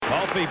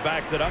Murphy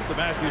backed it up to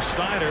Matthew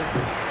Snyder.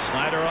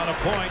 Snyder on a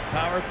point.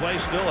 Power play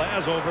still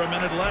has over a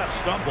minute left.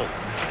 Stumbled.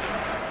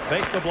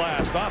 Fake the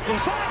blast. Off the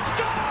side.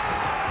 Score!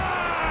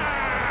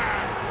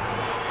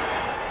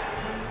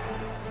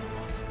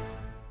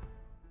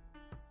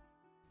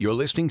 You're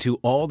listening to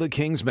All the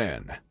Kings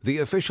Men, the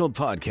official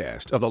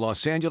podcast of the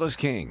Los Angeles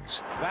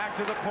Kings. Back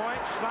to the point.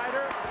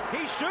 Snyder. He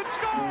shoots.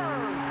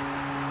 Scores!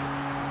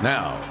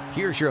 Now,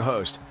 here's your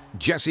host,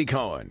 Jesse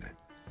Cohen.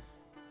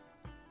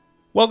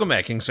 Welcome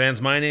back, Kings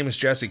fans. My name is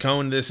Jesse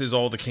Cohen. This is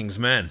All the Kings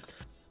Men.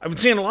 I've been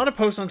seeing a lot of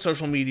posts on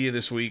social media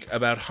this week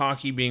about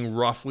hockey being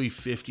roughly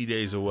 50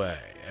 days away.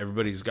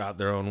 Everybody's got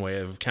their own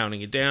way of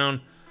counting it down.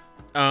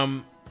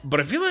 But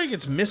I feel like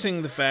it's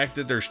missing the fact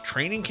that there's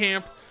training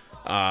camp,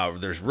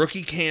 there's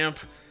rookie camp,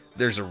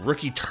 there's a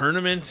rookie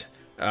tournament,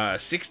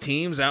 6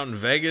 teams out in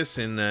Vegas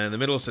in the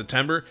middle of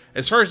September.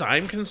 As far as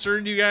I'm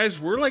concerned, you guys,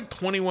 we're like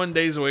 21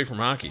 days away from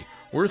hockey.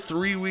 We're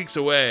 3 weeks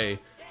away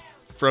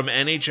from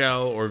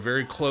NHL or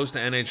very close to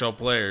NHL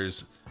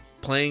players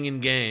playing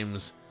in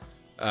games.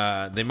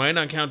 They might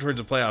not count towards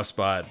a playoff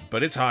spot,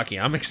 but it's hockey.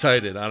 I'm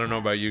excited. I don't know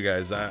about you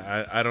guys.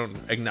 I don't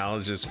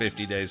acknowledge this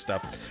 50-day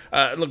stuff.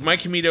 Look,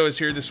 Mike Commito is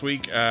here this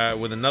week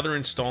with another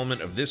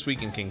installment of This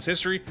Week in Kings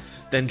History.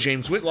 Then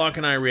James Whitlock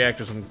and I react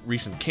to some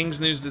recent Kings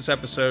news this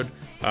episode.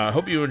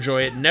 Hope you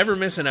enjoy it. Never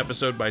miss an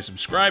episode by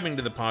subscribing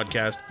to the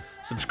podcast.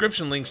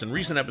 Subscription links and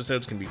recent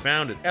episodes can be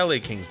found at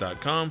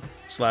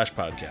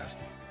lakings.com/podcast.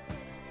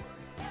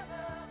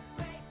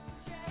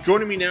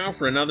 Joining me now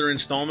for another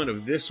installment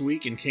of This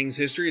Week in Kings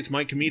History, it's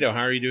Mike Commito.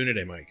 How are you doing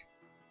today, Mike?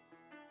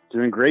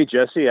 Doing great,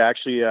 Jesse.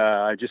 Actually,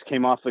 I just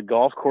came off the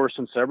golf course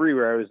in Sudbury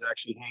where I was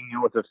actually hanging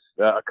out with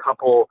a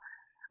couple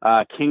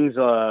Kings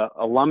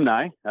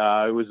alumni.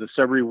 It was the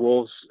Sudbury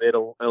Wolves. They had a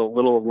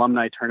little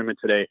alumni tournament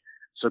today.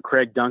 So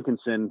Craig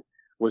Duncanson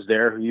was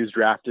there. He was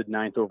drafted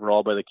 9th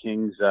overall by the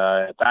Kings.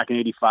 Back in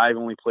 '85,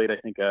 only played, I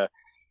think,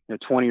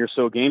 20 or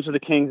so games with the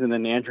Kings. And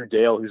then Andrew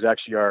Dale, who's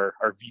actually our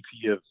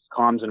VP of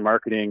comms and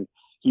marketing,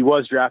 he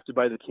was drafted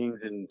by the Kings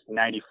in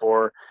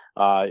 '94.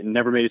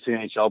 Never made it to the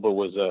NHL, but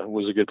was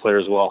a good player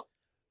as well.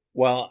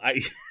 Well,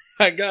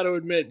 I got to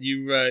admit,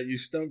 you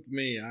stumped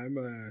me. I'm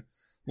a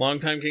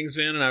longtime Kings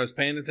fan, and I was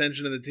paying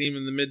attention to the team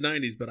in the mid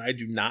 '90s, but I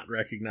do not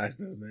recognize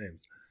those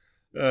names.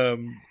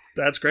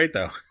 That's great,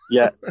 though.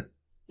 Yeah.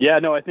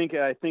 No, I think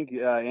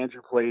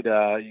Andrew played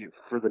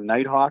for the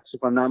Nighthawks,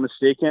 if I'm not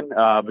mistaken.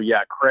 But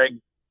yeah,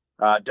 Craig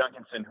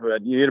Duncanson, who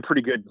had a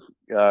pretty good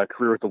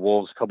career with the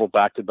Wolves, a couple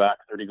back-to-back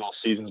 30-goal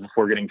seasons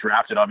before getting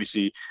drafted.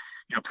 Obviously,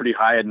 pretty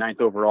high at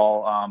 9th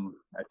overall. I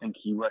think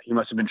he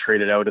must have been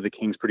traded out of the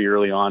Kings pretty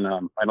early on. I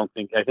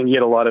think he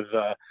had a lot of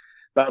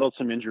battled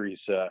some injuries,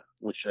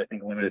 which I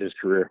think limited his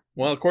career.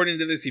 Well, according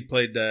to this, he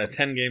played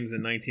 10 games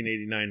in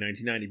 1989,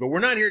 1990. But we're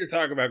not here to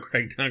talk about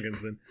Craig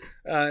Duncanson.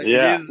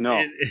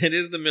 It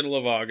is the middle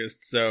of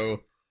August,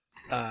 so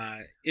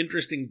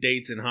interesting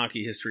dates in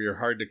hockey history are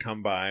hard to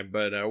come by.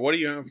 But what do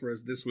you have for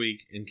us this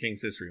week in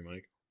Kings history,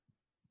 Mike?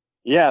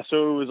 Yeah,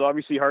 so it was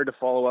obviously hard to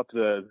follow up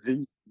the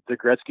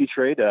Gretzky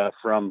trade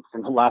from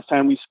the last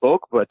time we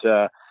spoke, but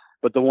the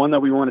one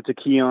that we wanted to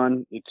key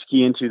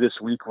into this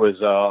week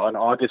was on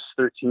August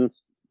 13th,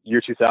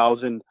 year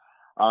 2000,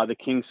 the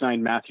Kings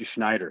signed Matthew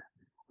Snyder.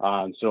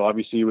 So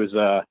obviously he was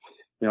an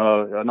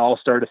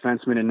all-star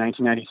defenseman in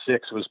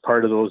 1996, was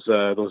part of those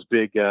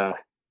big the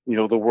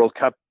World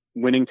Cup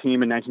winning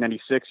team in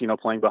 1996,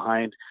 playing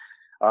behind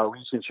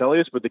Leach and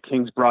Chelios, but the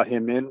Kings brought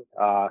him in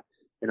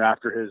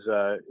after his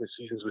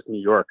seasons with New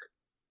York.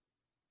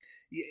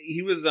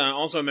 He was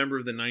also a member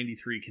of the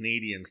 '93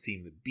 Canadiens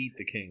team that beat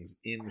the Kings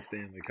in the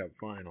Stanley Cup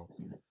final.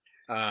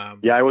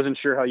 Yeah, I wasn't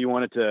sure how you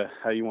wanted to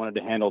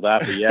handle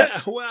that, but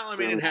yeah. Well, I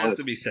mean, it has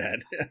to be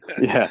said.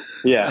 Yeah.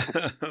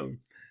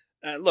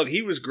 Look,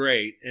 he was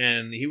great,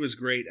 and he was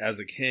great as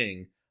a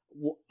King.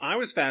 I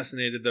was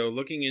fascinated, though,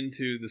 looking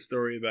into the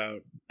story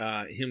about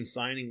him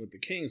signing with the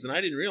Kings, and I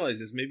didn't realize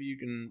this. Maybe you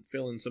can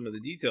fill in some of the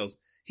details.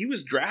 He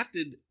was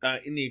drafted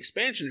in the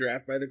expansion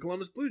draft by the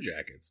Columbus Blue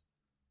Jackets.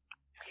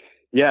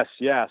 Yes,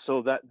 yeah.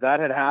 So that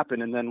had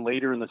happened, and then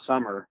later in the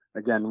summer,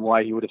 again,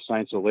 why he would have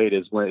signed so late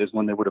is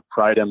when they would have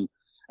pried him.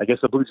 I guess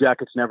the Blue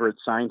Jackets never had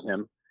signed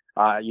him,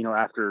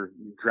 after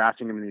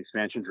drafting him in the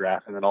expansion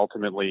draft, and then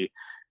ultimately,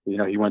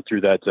 he went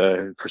through that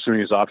pursuing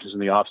his options in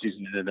the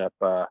offseason, and ended up,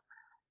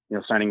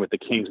 signing with the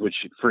Kings,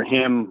 which for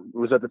him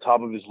was at the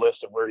top of his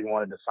list of where he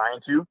wanted to sign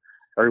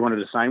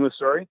with.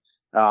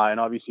 And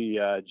obviously,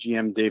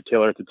 GM Dave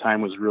Taylor at the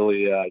time was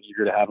really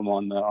eager to have him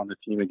on the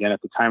team again.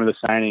 At the time of the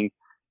signing,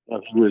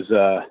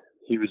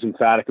 he was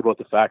emphatic about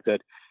the fact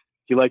that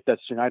he liked that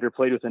Schneider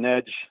played with an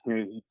edge.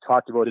 He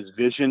talked about his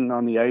vision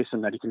on the ice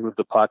and that he can move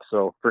the puck.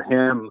 So for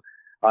him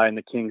and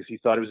the Kings, he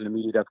thought it was an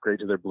immediate upgrade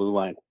to their blue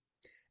line.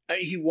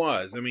 He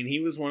was. I mean, he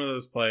was one of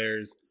those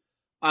players.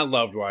 I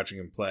loved watching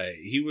him play.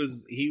 He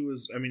was.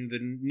 I mean, the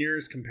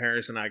nearest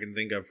comparison I can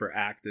think of for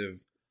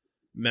active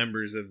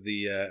members of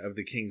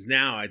the Kings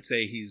now, I'd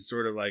say he's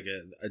sort of like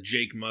a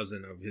Jake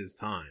Muzzin of his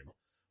time,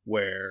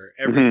 where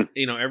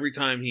every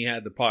time he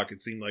had the puck,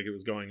 it seemed like it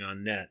was going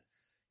on net.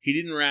 He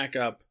didn't rack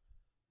up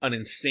an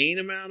insane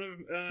amount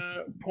of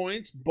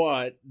points,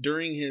 but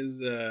during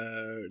his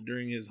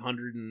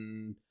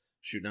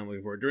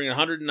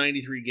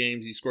 193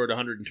 games, he scored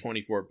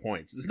 124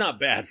 points. It's not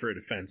bad for a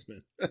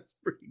defenseman. That's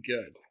pretty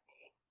good.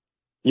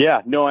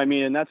 Yeah, no, I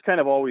mean, and that's kind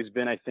of always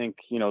been, I think,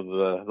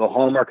 the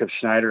hallmark of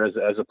Schneider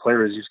as a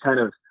player is he's kind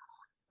of,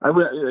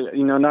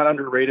 not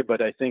underrated,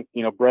 but I think,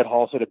 Brett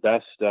Hall said it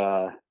best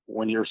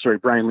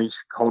Brian Leach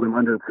called him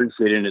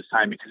underappreciated in his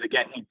time because,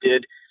 again,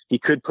 he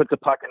could put the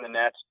puck in the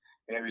net.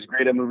 He was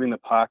great at moving the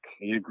puck.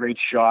 He had a great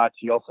shot.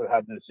 He also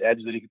had this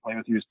edge that he could play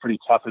with. He was pretty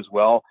tough as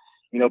well.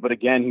 But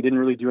again, he didn't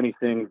really do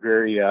anything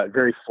very,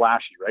 very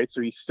flashy, right? So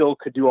he still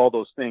could do all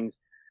those things,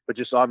 but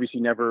just obviously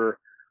never,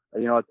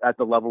 at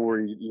the level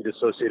where you'd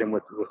associate him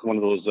with one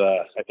of those,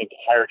 I think,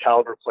 higher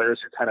caliber players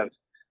who kind of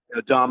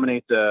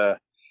dominate the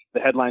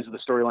headlines of the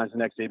storylines the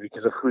next day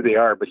because of who they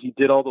are. But he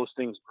did all those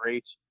things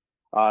great.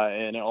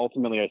 And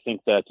ultimately, I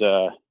think that,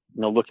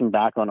 looking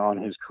back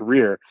on his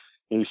career,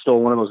 he's still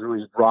one of those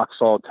really rock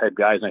solid type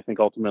guys. And I think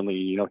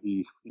ultimately,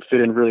 he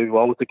fit in really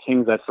well with the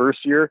Kings that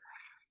first year,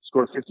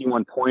 scored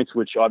 51 points,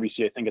 which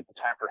obviously I think at the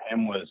time for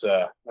him was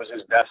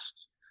his best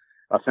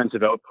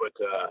offensive output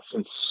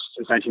since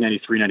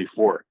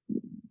 1993-94.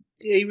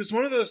 Yeah, he was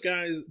one of those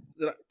guys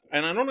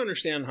and I don't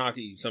understand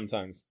hockey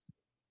sometimes.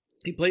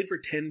 He played for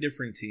 10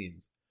 different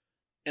teams.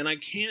 And I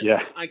can't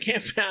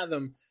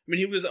fathom. I mean,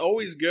 he was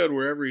always good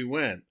wherever he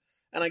went.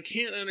 And I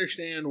can't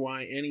understand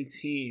why any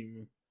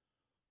team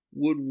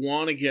would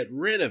want to get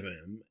rid of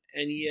him.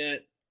 And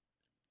yet,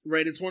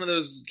 right, it's one of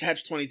those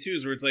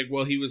catch-22s where it's like,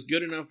 well, he was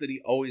good enough that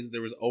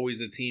there was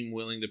always a team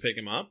willing to pick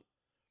him up.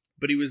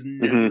 But he was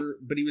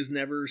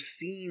never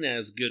seen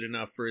as good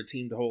enough for a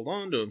team to hold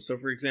on to him. So,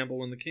 for example,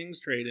 when the Kings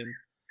trade him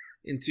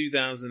in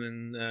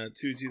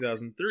 2002,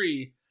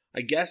 2003,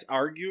 I guess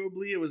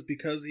arguably it was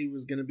because he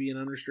was going to be an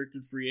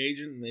unrestricted free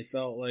agent and they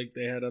felt like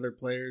they had other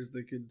players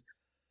that could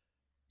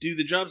do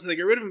the job, so they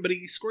get rid of him. But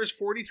he scores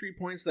 43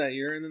 points that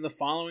year, and then the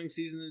following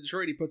season in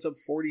Detroit, he puts up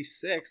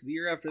 46. The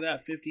year after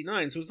that,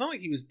 59. So it's not like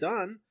he was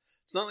done.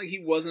 It's not like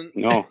he wasn't.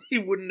 No. He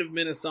wouldn't have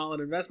been a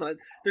solid investment.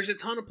 There's a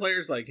ton of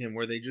players like him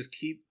where they just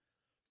keep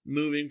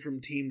moving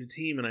from team to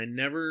team, and I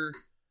never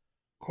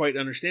quite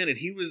understand it.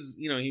 He was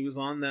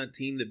on that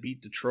team that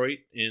beat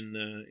Detroit in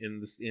the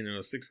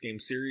 6-game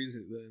series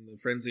in the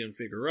Frenzy and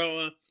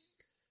Figueroa.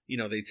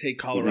 They take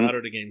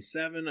Colorado to Game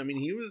 7. I mean,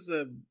 he was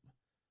a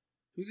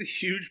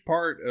huge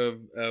part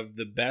of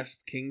the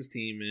best Kings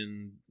team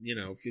in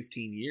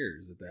 15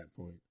 years at that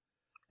point.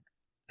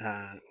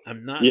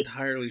 I'm not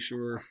entirely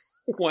sure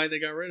why they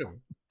got rid of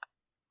him.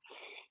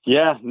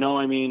 Yeah, no,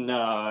 I mean,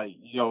 I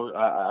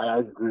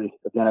agree.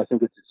 Again, I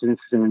think it's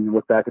interesting when you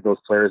look back at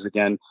those players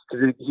again,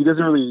 because he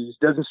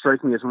doesn't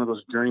strike me as one of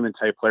those journeyman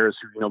type players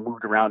who,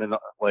 moved around and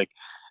like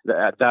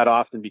that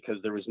often because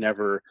there was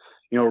never,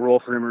 a role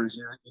for him or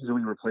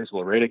easily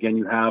replaceable, right? Again,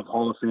 you have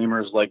Hall of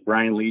Famers like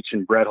Brian Leach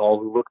and Brett Hall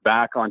who look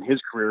back on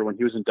his career when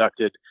he was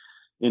inducted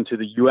into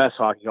the U.S.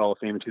 Hockey Hall of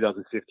Fame in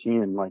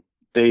 2015, and like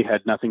they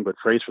had nothing but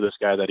praise for this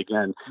guy. That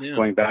again,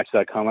 going back to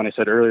that comment I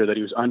said earlier that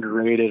he was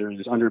underrated or he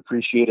was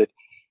underappreciated.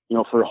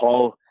 For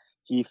Hall,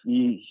 he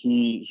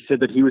said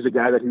that he was a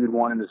guy that he would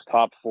want in his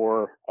top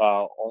 4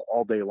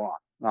 all day long.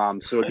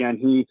 So again,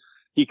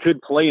 he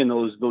could play in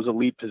those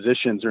elite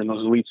positions or in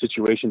those elite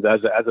situations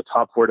as a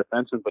top 4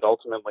 defenseman, but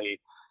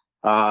ultimately,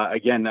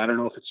 again, I don't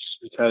know if it's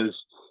just because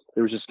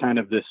there was just kind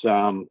of this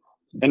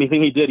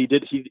anything he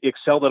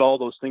excelled at all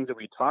those things that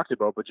we talked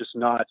about, but just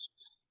not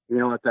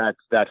at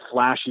that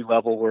flashy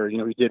level where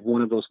he did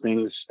one of those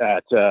things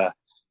at I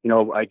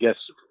guess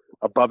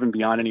above and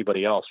beyond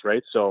anybody else,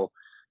 right? So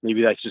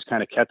maybe that's just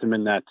kind of kept him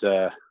in that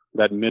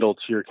middle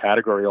tier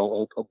category.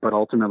 But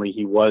ultimately,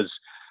 he was,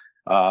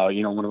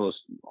 one of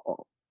those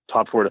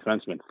top 4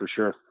 defensemen for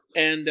sure.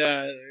 And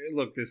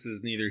look, this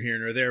is neither here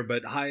nor there,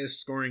 but highest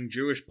scoring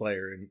Jewish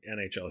player in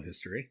NHL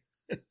history.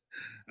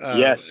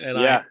 Yes,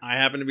 I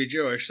happen to be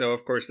Jewish, so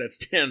of course that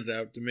stands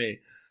out to me.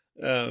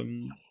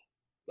 He's.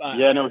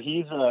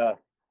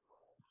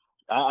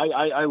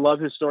 I love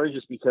his story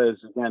just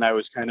because again I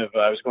was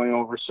going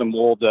over some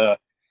old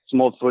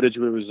footage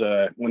where it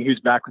was when he was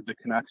back with the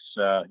Canucks,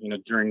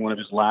 during one of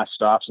his last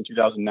stops in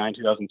 2009,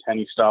 2010,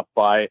 he stopped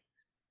by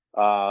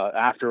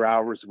after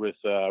hours with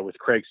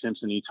Craig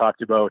Simpson. He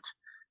talked about,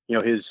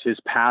 his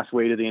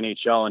pathway to the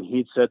NHL. And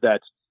he'd said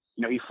that,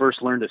 he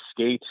first learned to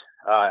skate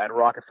at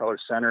Rockefeller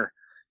Center,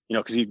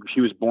 because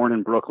he was born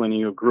in Brooklyn.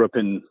 He grew up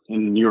in the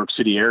New York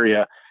City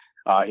area.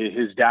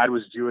 His dad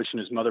was Jewish and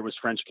his mother was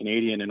French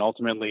Canadian. And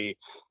ultimately,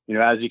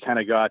 as he kind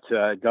of got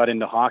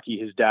into hockey,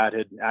 his dad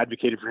had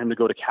advocated for him to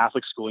go to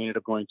Catholic school. He ended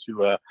up going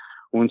to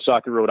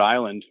Woonsocket, Rhode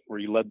Island, where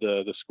he led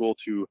the school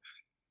to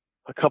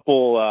a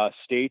couple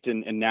state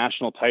and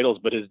national titles.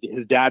 But his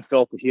dad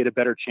felt that he had a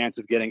better chance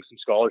of getting some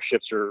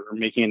scholarships or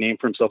making a name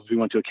for himself if he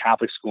went to a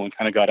Catholic school and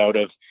kind of got out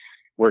of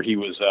where he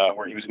was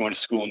going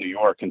to school in New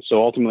York. And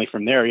so ultimately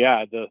from there,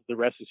 the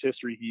rest is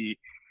history.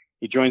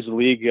 He joins the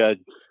league.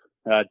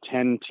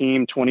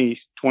 10-team,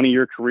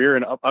 20-year career,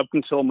 and up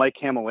until Mike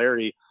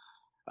Camilleri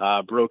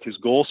broke his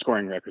goal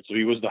scoring record. So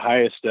he was the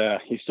highest.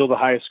 He's still the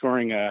highest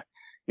scoring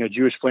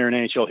Jewish player in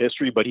NHL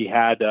history, but he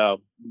had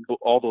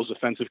all those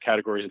offensive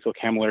categories until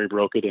Camilleri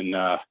broke it in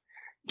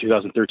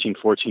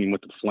 2013-14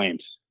 with the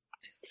Flames.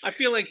 I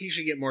feel like he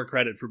should get more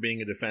credit for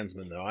being a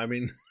defenseman, though. I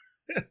mean,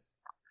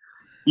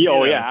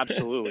 yeah,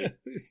 absolutely.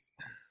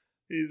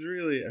 He's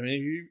really, I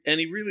mean,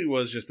 he really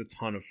was just a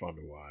ton of fun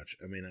to watch.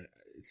 I mean,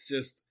 it's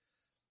just,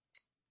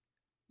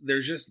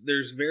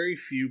 there's very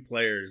few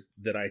players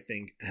that I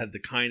think had the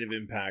kind of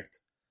impact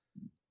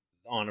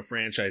on a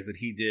franchise that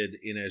he did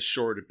in as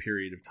short a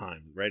period of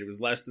time, right? It was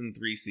less than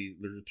 3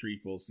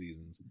 full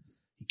seasons.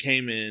 He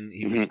came in,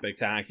 he was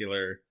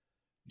spectacular,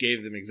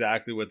 gave them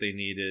exactly what they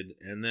needed,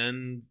 and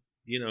then,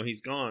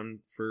 he's gone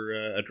for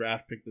a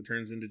draft pick that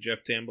turns into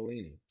Jeff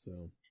Tambellini.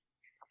 So,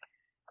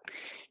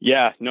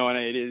 yeah, no,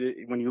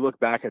 and when you look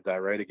back at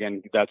that, right?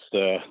 Again, that's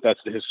the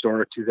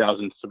historic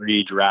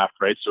 2003 draft,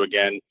 right? So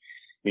again,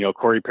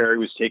 Corey Perry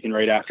was taken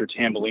right after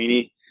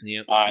Tambellini.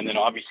 Yep. And then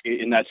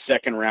obviously in that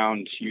second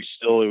round,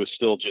 it was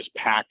still just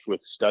packed with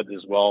studs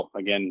as well.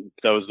 Again,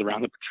 that was the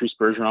round that Patrice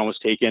Bergeron was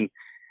taken.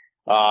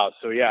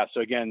 So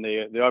again,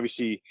 they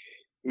obviously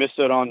missed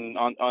out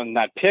on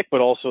that pick, but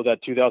also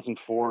that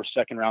 2004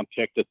 second round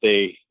pick that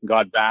they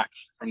got back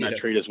from that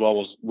trade as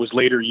well was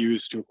later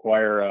used to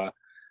acquire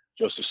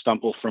Joseph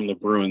Stumple from the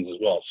Bruins as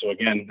well. So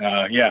again,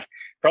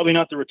 probably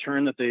not the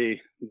return that they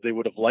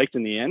would have liked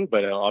in the end,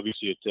 but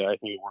obviously I think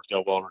it worked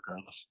out well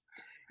regardless.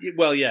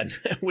 Well, yeah,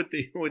 with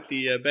the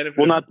benefit.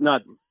 Well,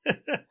 not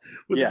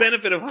with the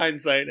benefit of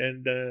hindsight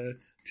and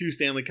 2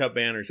 Stanley Cup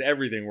banners,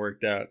 everything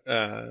worked out.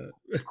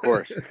 Of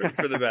course,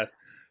 for the best.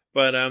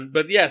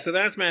 But yeah, so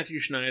that's Matthew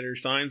Schneider,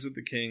 signs with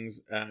the Kings.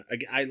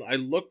 I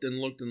looked and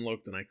looked and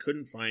looked, and I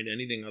couldn't find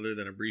anything other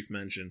than a brief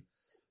mention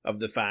of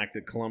the fact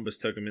that Columbus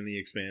took him in the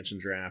expansion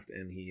draft,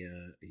 and he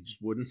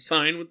just wouldn't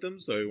sign with them,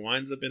 so he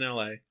winds up in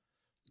LA.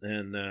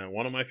 And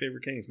one of my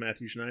favorite Kings,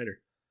 Matthew Schneider.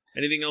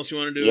 Anything else you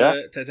want to do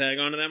to tag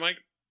on to that, Mike?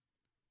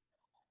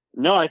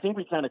 No, I think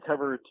we kind of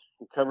covered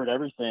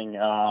everything.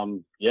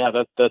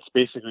 That's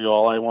basically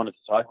all I wanted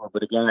to talk about.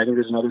 But again, I think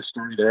there's another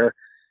story there,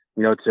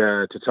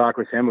 to talk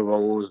with him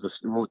about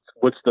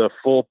what's the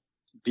full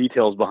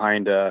details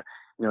behind,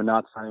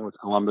 not signing with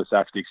Columbus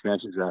after the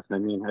expansion draft.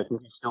 And I mean, I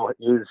think he still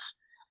is.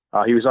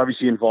 He was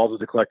obviously involved with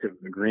the collective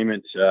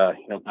agreement,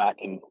 back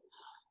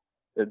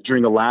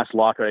during the last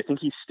lockout. I think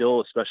he's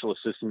still a special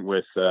assistant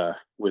with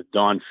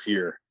Don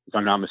Fear, if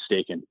I'm not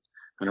mistaken.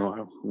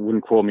 I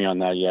wouldn't quote me on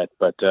that yet,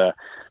 but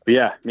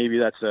yeah, maybe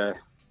that's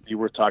be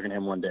worth talking to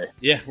him one day.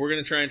 Yeah, we're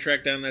going to try and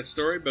track down that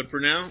story. But for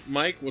now,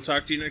 Mike, we'll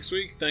talk to you next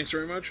week. Thanks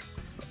very much.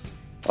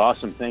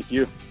 Awesome. Thank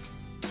you.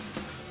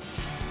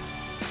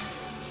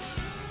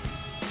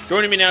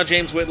 Joining me now,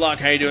 James Whitlock.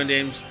 How you doing,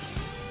 James?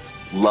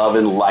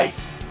 Loving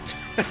life.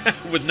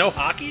 With no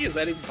hockey? Is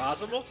that even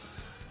possible?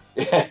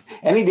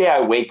 Any day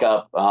I wake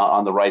up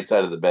on the right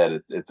side of the bed,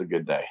 it's a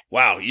good day.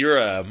 Wow, you're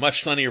a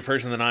much sunnier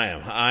person than I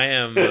am.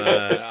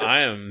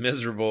 I am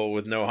miserable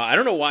with no. I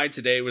don't know why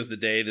today was the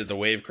day that the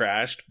wave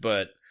crashed,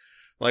 but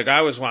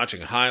I was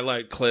watching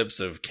highlight clips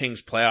of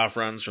Kings playoff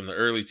runs from the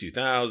early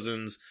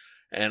 2000s,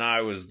 and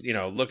I was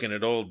looking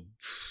at old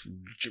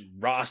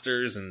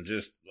rosters and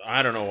just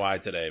I don't know why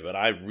today, but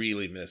I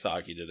really miss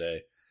hockey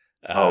today.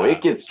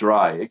 It gets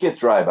dry. It gets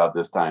dry about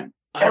this time.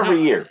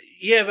 Every year.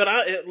 Yeah,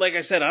 but like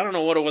I said, I don't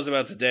know what it was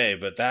about today,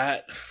 but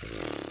that,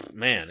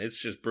 man, it's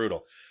just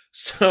brutal.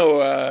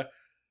 So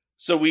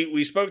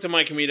we spoke to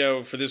Mike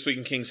Commito for This Week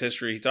in Kings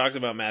History. He talked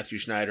about Matthew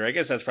Schneider. I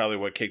guess that's probably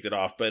what kicked it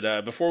off.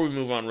 But before we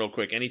move on real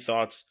quick, any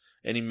thoughts,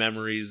 any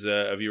memories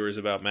of yours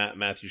about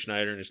Matthew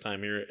Schneider and his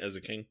time here as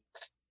a King?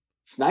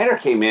 Snyder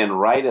came in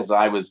right as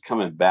I was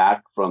coming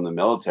back from the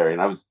military.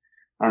 And I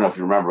don't know if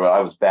you remember, but I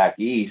was back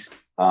east,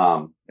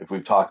 if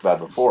we've talked about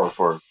it before,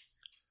 for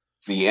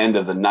the end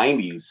of the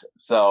 90s.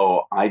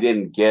 So I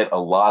didn't get a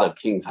lot of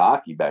Kings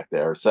hockey back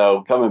there.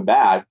 So coming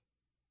back,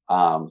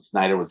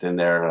 Snyder was in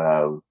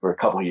there for a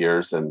couple of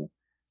years. And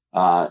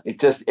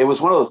it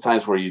was one of those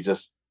times where it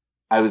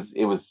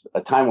was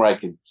a time where I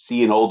could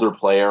see an older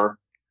player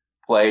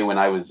play when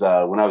I was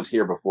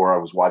here before. I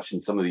was watching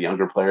some of the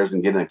younger players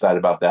and getting excited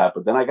about that.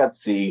 But then I got to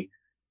see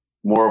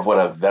more of what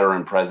a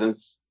veteran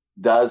presence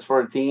does for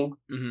a team.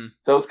 Mm-hmm.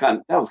 So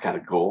that was kind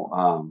of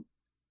cool.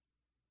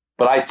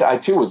 But I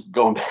too was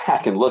going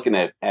back and looking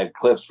at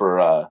clips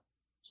for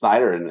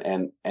Snyder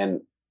and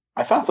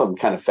I found something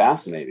kind of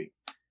fascinating.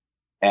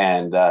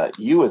 And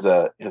you as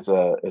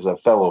a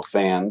fellow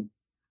fan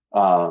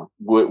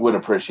would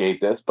appreciate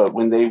this. But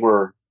when they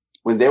were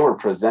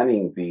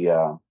presenting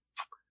the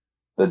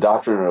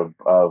doctrine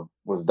of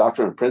was it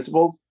Doctrine of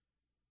Principles?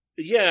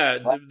 Yeah,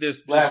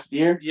 last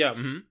year. Yeah.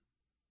 Mm-hmm.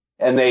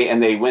 And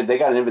they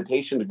got an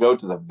invitation to go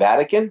to the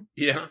Vatican.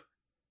 Yeah.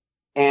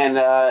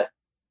 And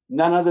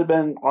none other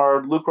than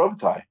our Luc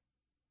Robitaille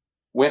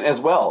went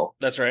as well.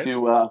 That's right.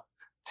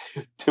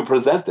 To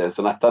present this.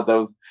 And I thought that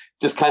was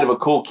just kind of a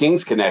cool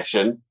Kings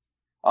connection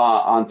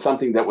on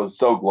something that was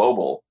so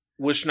global.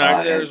 Was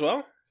Schneider there as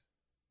well?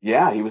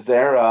 Yeah, he was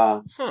there.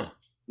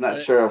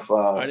 Not sure if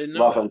I didn't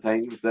know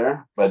LaFontaine was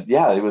there, but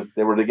yeah,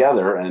 they were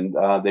together, and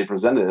they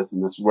presented this,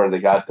 and this is where they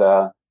got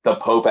the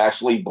Pope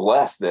actually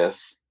blessed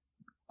this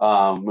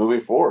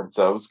moving forward.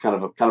 So it was kind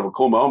of a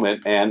cool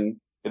moment, and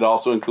it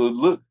also included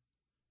Luke.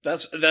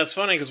 That's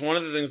funny, because one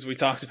of the things we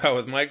talked about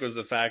with Mike was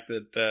the fact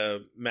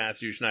that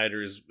Matthew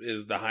Schneider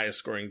is the highest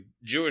scoring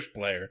Jewish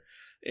player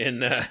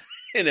in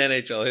in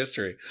NHL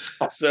history.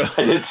 So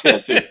I did see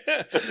that too.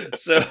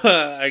 So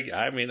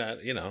I mean, I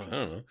don't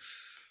know.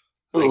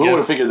 Who would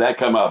have figured that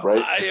come up,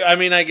 right? I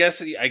mean, I guess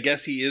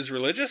he is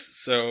religious.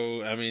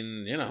 So I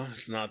mean,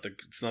 it's not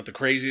the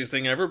craziest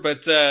thing ever.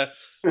 But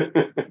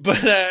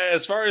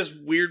as far as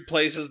weird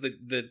places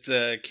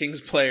that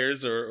Kings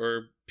players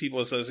or people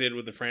associated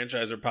with the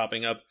franchise are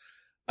popping up,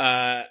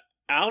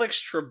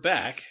 Alex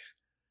Trebek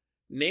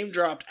name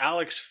dropped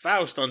Alex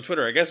Faust on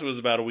Twitter. I guess it was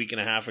about a week and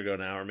a half ago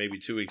now, or maybe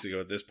 2 weeks ago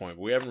at this point.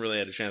 But we haven't really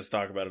had a chance to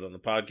talk about it on the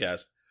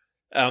podcast.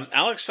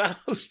 Alex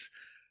Faust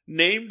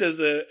named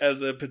as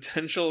a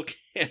potential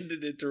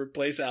candidate to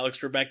replace Alex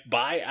Trebek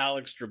by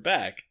Alex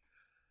Trebek.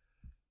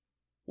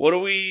 What do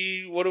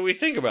we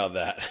think about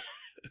that?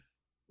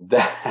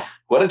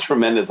 What a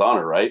tremendous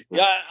honor, right?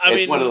 Yeah, I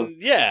mean,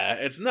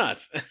 it's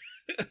nuts.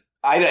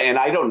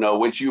 I don't know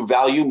which you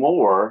value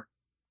more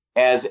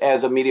as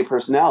a media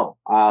personnel.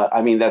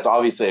 I mean, that's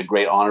obviously a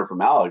great honor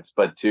from Alex,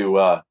 but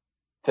to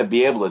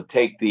be able to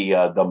take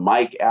the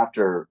mic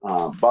after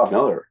Bob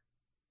Miller,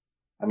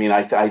 I mean,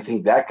 I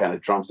think that kind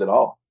of trumps it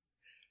all.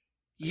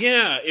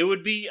 Yeah, it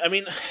would be. I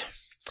mean,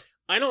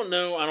 I don't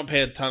know. I don't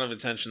pay a ton of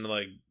attention to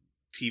like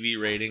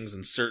TV ratings,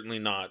 and certainly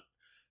not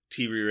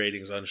TV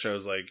ratings on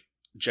shows like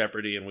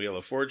Jeopardy and Wheel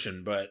of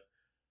Fortune. But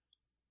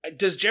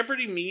does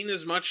Jeopardy mean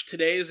as much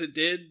today as it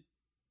did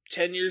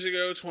 10 years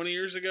ago, 20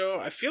 years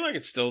ago? I feel like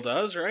it still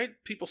does, right?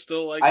 People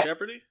still like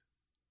Jeopardy?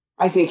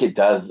 I think it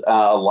does.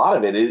 A lot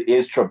of it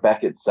is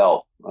Trebek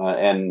itself.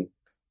 And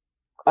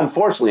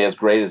unfortunately, as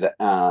great as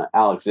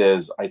Alex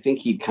is, I think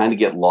he'd kind of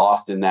get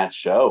lost in that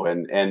show,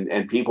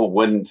 and people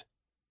wouldn't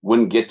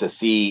get to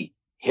see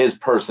his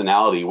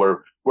personality.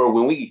 Where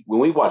when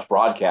we watch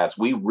broadcasts,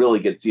 we really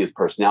get to see his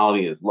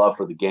personality, his love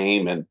for the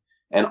game,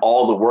 and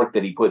all the work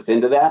that he puts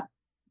into that.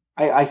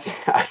 I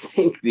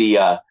think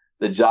the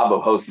job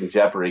of hosting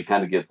Jeopardy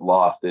kind of gets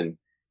lost in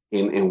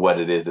what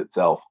it is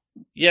itself.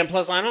 Yeah, and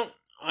plus I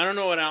don't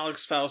know what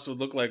Alex Faust would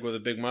look like with a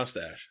big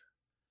mustache.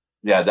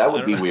 Yeah, that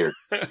would be weird.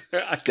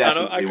 I kind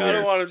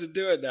of want him to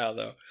do it now,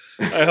 though.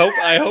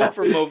 I hope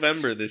for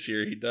Movember this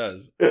year he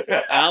does.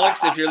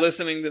 Alex, if you're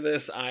listening to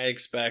this, I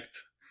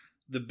expect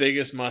the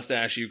biggest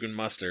mustache you can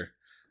muster.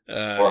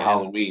 Or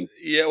Halloween.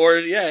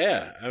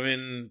 Yeah. I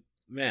mean,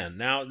 man,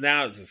 now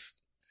it's just...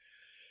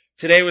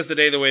 Today was the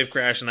day the wave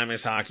crashed, and I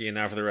miss hockey, and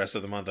now for the rest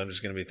of the month, I'm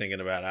just going to be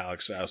thinking about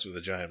Alex Faust with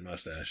a giant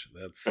mustache.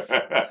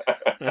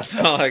 That's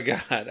all I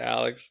got,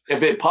 Alex.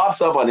 If it pops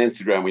up on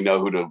Instagram, we know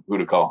who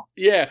to call.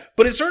 Yeah,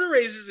 but it sort of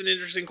raises an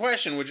interesting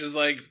question, which is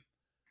like,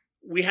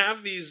 we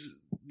have these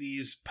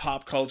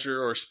pop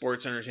culture or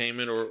sports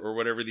entertainment or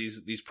whatever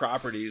these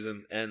properties,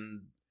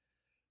 and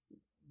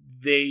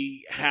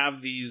they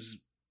have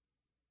these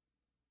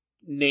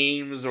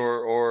names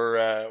or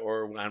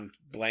I'm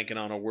blanking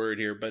on a word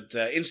here, but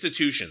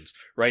institutions,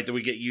 right, that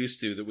we get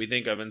used to, that we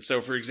think of. And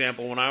so, for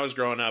example, when I was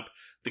growing up,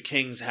 the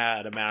Kings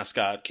had a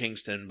mascot,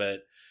 Kingston,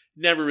 but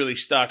never really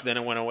stuck. Then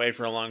it went away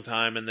for a long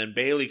time, and then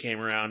Bailey came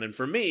around. And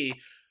for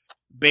me,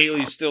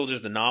 Bailey's still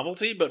just a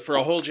novelty, but for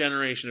a whole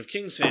generation of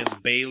Kings fans,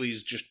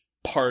 Bailey's just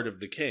part of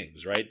the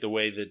Kings, right? The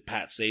way that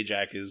Pat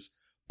Sajak is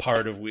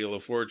part of Wheel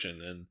of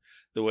Fortune, and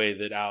the way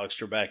that Alex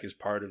Trebek is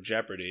part of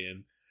Jeopardy.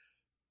 And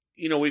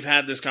we've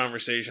had this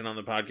conversation on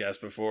the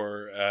podcast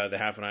before. The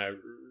Half and I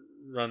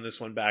run this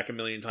one back a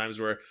million times,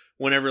 where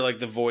whenever like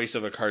the voice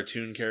of a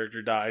cartoon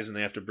character dies and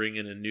they have to bring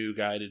in a new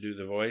guy to do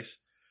the voice,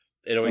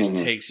 it always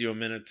takes you a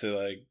minute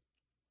to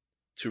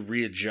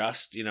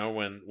readjust,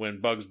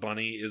 when Bugs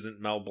Bunny isn't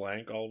Mel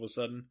Blanc all of a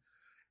sudden,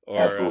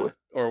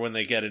 or when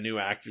they get a new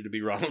actor to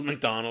be Ronald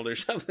McDonald or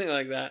something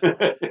like that.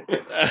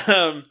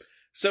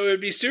 So it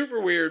would be super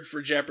weird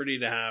for Jeopardy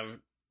to have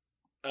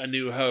a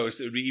new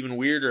host. It would be even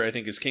weirder, I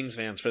think, as Kings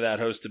fans, for that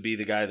host to be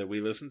the guy that we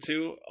listen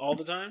to all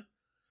the time.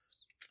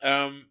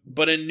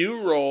 But a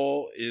new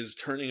role is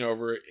turning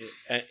over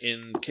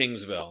in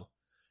Kingsville.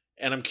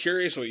 And I'm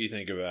curious what you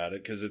think about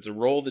it, because it's a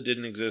role that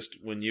didn't exist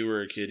when you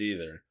were a kid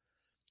either.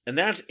 And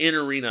that's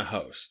in-arena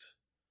host.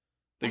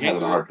 I'm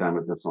having a hard time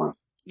with this one.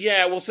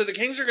 Yeah, well, so the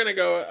Kings are going to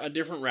go a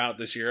different route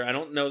this year. I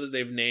don't know that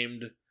they've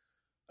named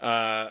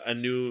a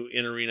new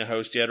in-arena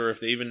host yet, or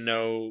if they even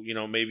know,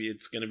 maybe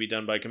it's going to be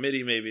done by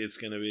committee, maybe it's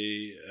going to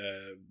be,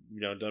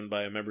 done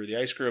by a member of the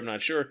ice crew. I'm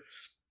not sure.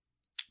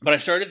 But I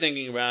started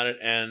thinking about it,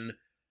 and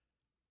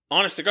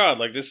honest to God,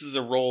 like, this is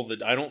a role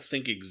that I don't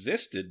think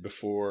existed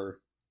before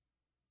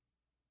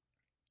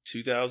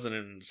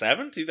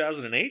 2007,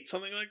 2008,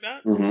 something like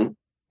that.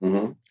 Mm-hmm.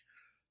 Mm-hmm.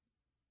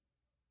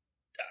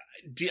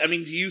 Do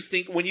you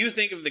think, when you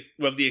think of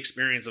the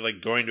experience of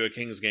like going to a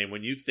Kings game,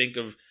 when you think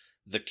of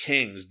the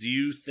Kings, do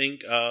you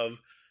think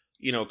of,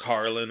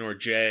 Carlin or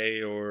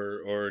Jay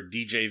or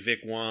DJ Vic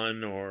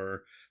One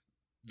or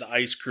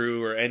Ice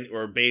Crew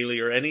or Bailey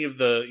or any of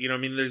the, you know, I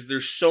mean,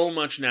 there's so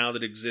much now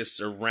that exists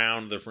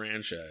around the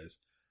franchise.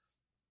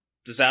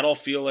 Does that all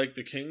feel like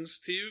the Kings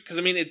to you? Because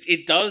I mean,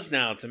 it does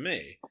now to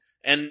me.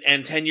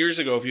 And 10 years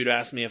ago, if you'd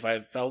asked me if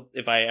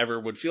I ever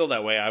would feel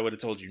that way, I would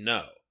have told you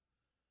no.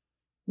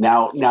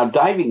 Now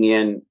diving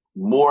in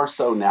more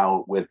so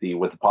now with the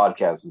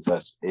podcast and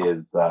such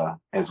is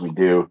as we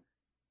do,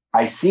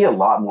 I see a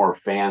lot more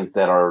fans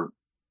that are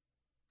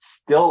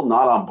still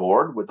not on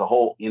board with the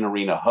whole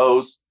in-arena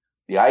host,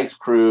 the Ice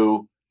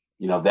Crew.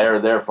 You know, they're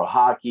there for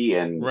hockey,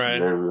 and right.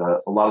 There's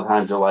a lot of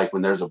times they're like,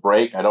 when there's a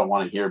break, I don't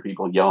want to hear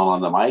people yelling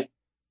on the mic.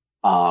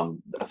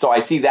 So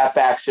I see that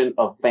faction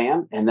of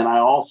fan, and then I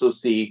also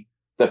see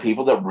the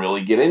people that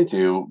really get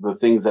into the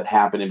things that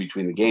happen in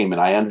between the game,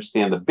 and I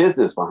understand the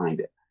business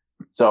behind it.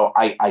 So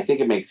I think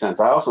it makes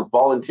sense. I also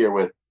volunteer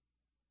with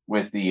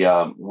the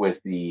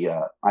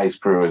Ice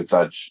Crew and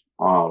such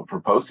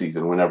for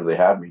postseason whenever they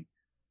have me.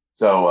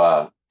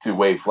 So to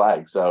wave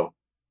flags. So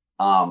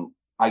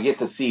I get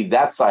to see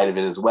that side of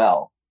it as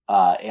well,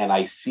 and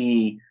I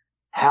see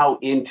how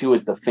into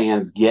it the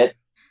fans get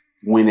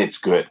when it's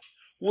good.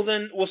 So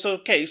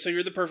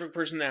you're the perfect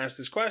person to ask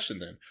this question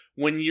then.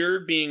 When you're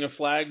being a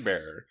flag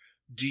bearer,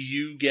 do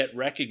you get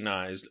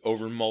recognized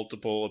over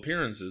multiple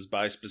appearances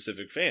by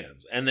specific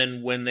fans? And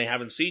then when they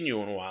haven't seen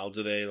you in a while,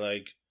 do they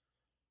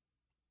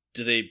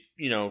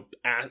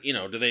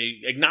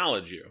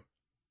acknowledge you?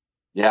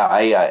 Yeah,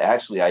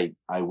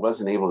 I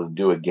wasn't able to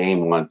do a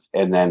game once,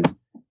 and then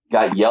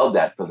got yelled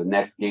at for the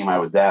next game I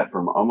was at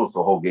from almost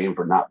the whole game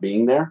for not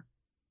being there.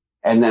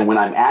 And then when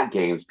I'm at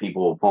games,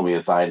 people will pull me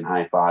aside and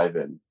high five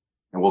and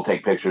we'll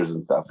take pictures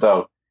and stuff.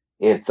 So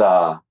it's,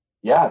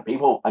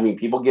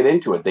 people get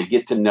into it. They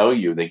get to know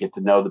you. They get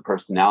to know the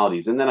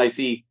personalities. And then I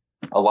see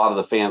a lot of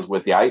the fans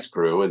with the Ice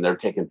Crew, and they're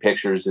taking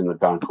pictures in the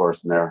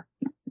concourse, and they're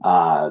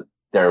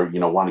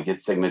want to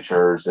get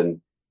signatures,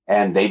 and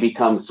they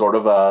become sort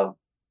of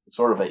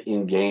an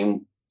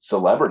in-game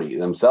celebrity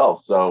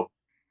themselves. So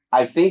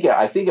I think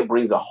it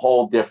brings a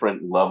whole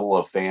different level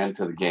of fan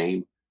to the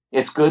game.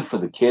 It's good for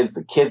the kids.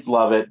 The kids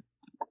love it.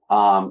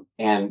 And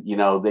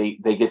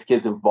they get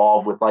kids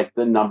involved with like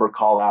the number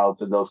call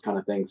outs and those kind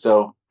of things.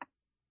 So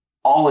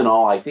all in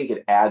all, I think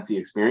it adds the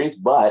experience,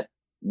 but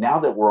now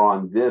that we're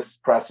on this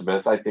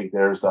precipice, I think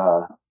there's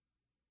a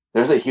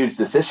huge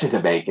decision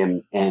to make,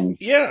 and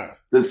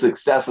the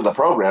success of the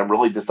program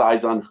really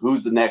decides on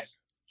who's the next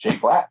Jay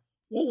Flats.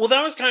 Well,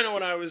 that was kind of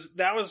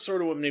that was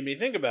sort of what made me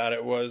think about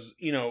it was,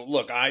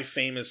 look, I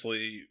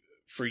famously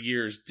for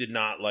years did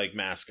not like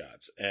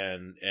mascots,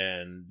 and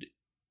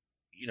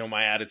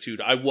my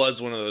attitude, I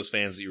was one of those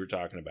fans that you were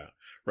talking about,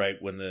 right?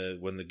 When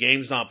the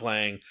game's not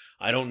playing,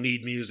 I don't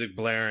need music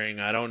blaring.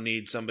 I don't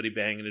need somebody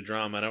banging a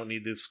drum. I don't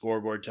need the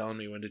scoreboard telling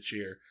me when to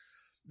cheer.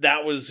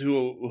 That was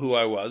who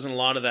I was. And a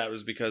lot of that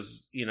was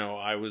because,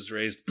 I was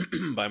raised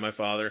by my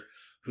father,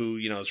 who,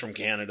 is from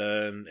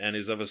Canada and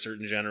is of a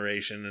certain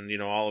generation.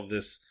 And, all of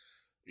this,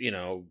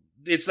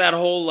 it's that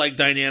whole like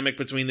dynamic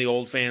between the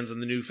old fans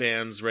and the new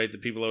fans, right?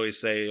 That people always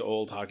say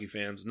old hockey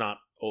fans, not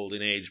old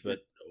in age, but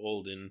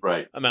old in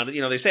amount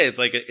of, they say it's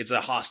like it's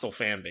a hostile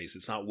fan base.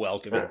 It's not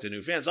welcoming to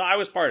new fans. So I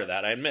was part of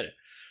that. I admit it.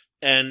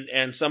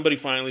 And somebody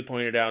finally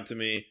pointed out to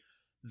me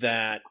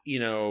that,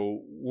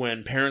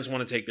 when parents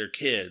want to take their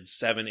kids,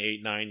 7,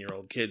 8,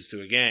 9-year-old kids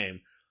to a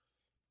game,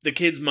 the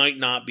kids might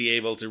not be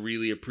able to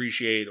really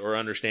appreciate or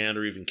understand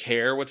or even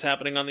care what's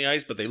happening on the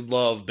ice, but they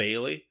love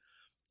Bailey.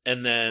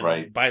 And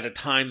then by the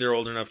time they're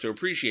old enough to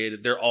appreciate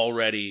it, they're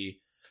already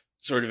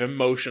sort of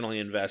emotionally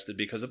invested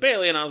because of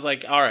Bailey. And I was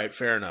like, all right,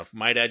 fair enough.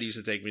 My dad used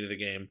to take me to the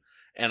game,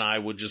 and I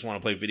would just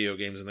want to play video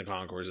games in the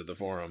concourse at the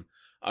Forum.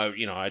 I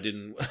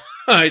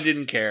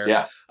didn't care.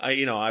 Yeah.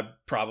 I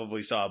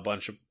probably saw a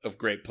bunch of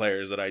great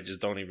players that I just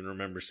don't even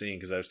remember seeing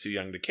because I was too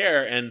young to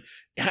care. And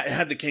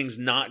had the Kings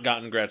not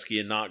gotten Gretzky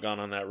and not gone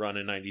on that run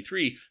in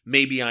 '93,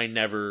 maybe I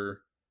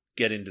never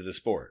get into the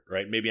sport,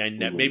 right? Maybe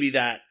maybe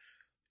that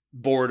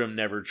boredom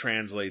never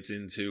translates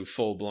into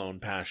full blown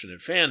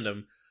passionate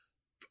fandom.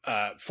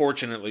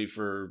 Fortunately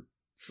for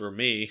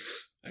me,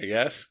 I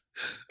guess.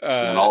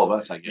 And all of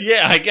us, I guess.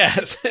 Yeah, I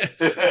guess.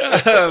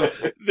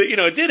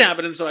 It did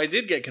happen, and so I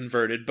did get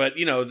converted. But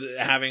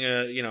having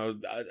a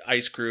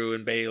Ice Crew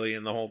and Bailey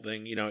and the whole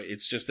thing,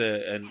 it's just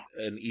an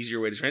easier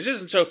way to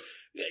transition. So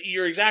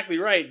you're exactly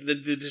right. The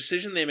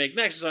decision they make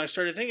next. So I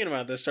started thinking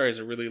about this. Sorry, it's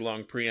a really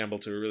long preamble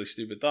to a really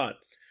stupid thought.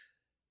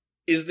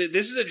 Is that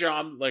this is a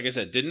job, like I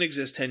said, didn't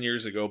exist 10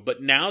 years ago,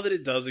 but now that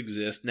it does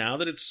exist, now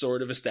that it's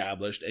sort of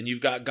established, and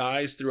you've got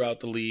guys throughout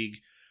the league.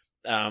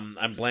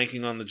 I'm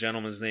blanking on the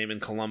gentleman's name in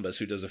Columbus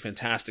who does a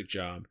fantastic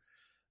job.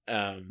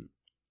 And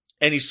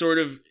he sort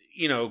of,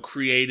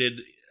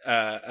 created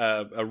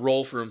a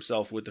role for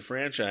himself with the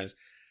franchise.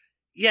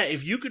 Yeah,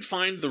 if you could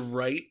find the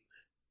right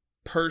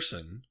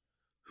person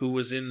who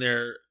was in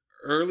their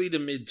early to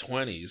mid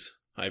 20s,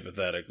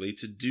 hypothetically,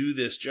 to do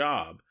this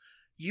job,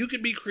 you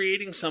could be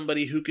creating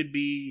somebody who could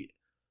be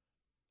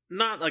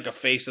not like a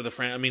face of the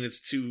franchise. I mean, it's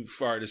too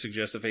far to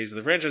suggest a face of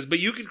the franchise, but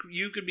you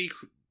could be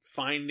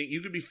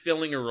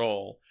filling a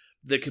role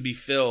that could be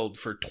filled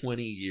for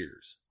 20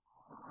 years.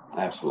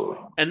 Absolutely.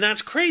 And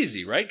that's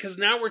crazy, right? Because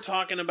now we're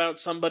talking about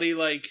somebody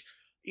like,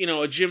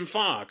 a Jim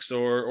Fox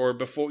or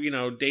before,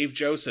 Dave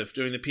Joseph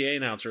doing the PA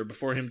announcer, or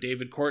before him,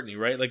 David Courtney,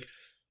 right? Like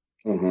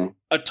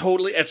a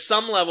totally, at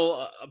some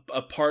level,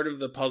 a part of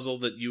the puzzle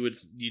that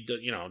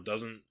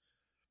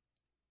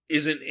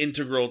isn't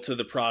integral to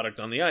the product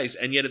on the ice.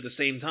 And yet at the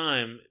same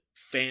time,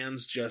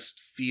 fans just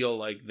feel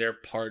like they're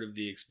part of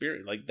the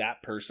experience. Like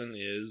that person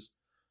is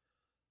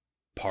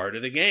part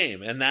of the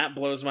game. And that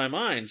blows my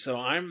mind. So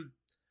I'm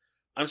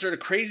sort of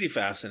crazy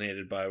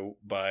fascinated by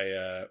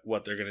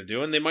what they're going to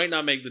do. And they might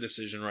not make the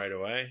decision right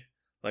away.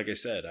 Like I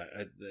said,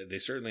 they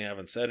certainly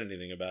haven't said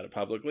anything about it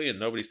publicly, and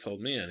nobody's told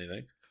me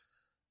anything.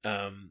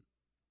 I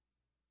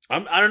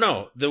don't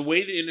know. The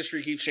way the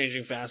industry keeps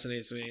changing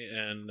fascinates me,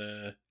 and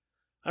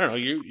I don't know.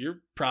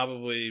 You're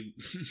probably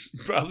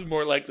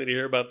more likely to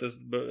hear about this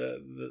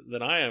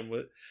than I am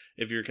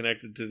if you're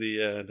connected to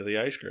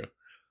the ice crew.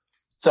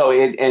 So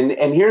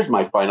and here's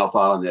my final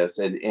thought on this,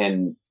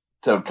 and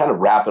to kind of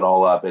wrap it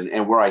all up,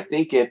 and where I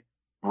think it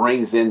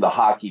brings in the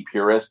hockey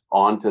purist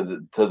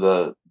onto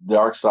the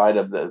dark side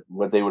of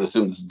what they would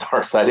assume is the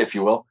dark side, if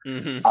you will,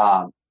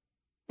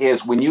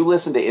 is when you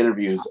listen to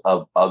interviews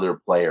of other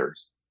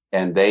players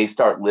and they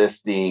start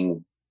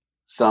listing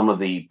some of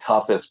the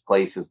toughest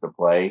places to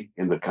play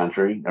in the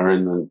country or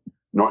in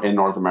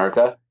North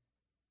America,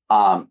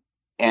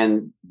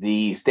 and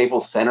the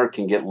Staples Center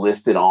can get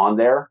listed on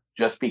there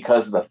just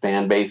because the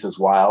fan base is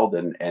wild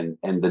and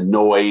the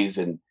noise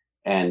and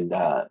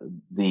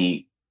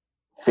the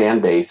fan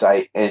base.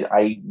 I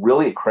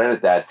really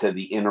credit that to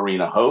the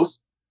in-arena host.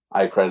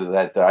 I credit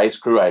that to Ice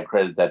Crew. I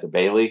credit that to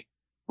Bailey.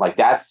 Like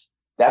that's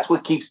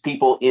what keeps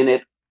people in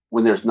it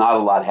when there's not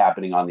a lot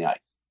happening on the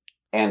ice.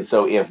 And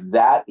so if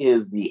that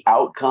is the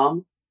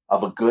outcome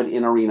of a good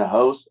in-arena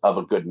host, of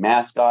a good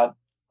mascot,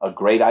 a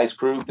great Ice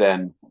Crew,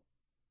 then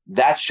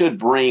that should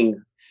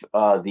bring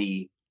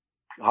the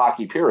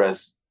hockey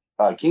purists,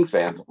 Kings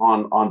fans,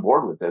 on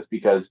board with this,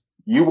 because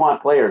you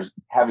want players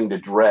having to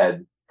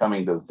dread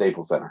coming to the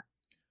Staples Center.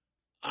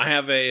 I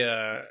have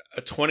a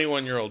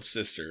 21-year-old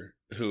sister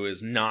who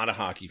is not a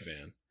hockey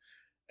fan,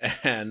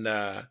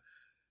 and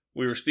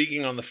we were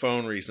speaking on the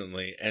phone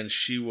recently, and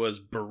she was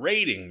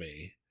berating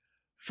me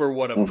for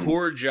what a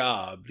poor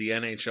job the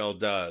NHL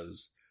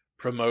does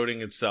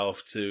promoting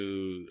itself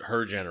to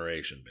her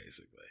generation,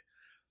 basically.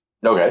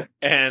 Okay.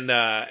 And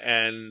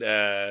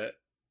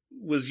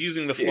was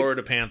using the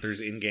Florida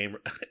Panthers in-game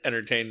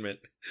entertainment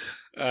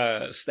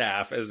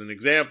staff as an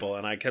example,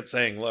 and I kept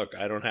saying, "Look,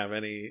 I don't have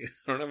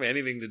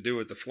anything to do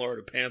with the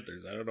Florida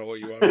Panthers. I don't know what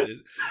you want me to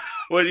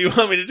what do you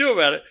want me to do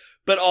about it."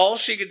 But all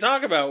she could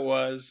talk about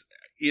was,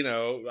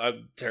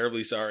 I'm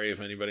terribly sorry if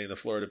anybody in the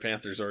Florida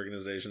Panthers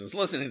organization is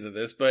listening to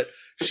this, but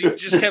she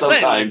just kept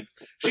saying,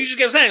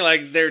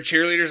 their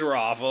cheerleaders were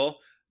awful.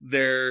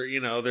 Their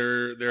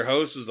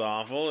host was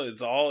awful.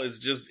 It's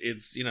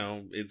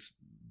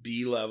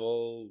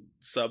B-level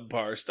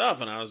subpar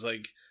stuff. And I was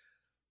like,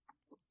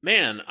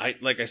 man,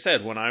 like I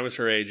said, when I was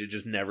her age, it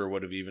just never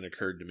would have even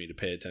occurred to me to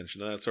pay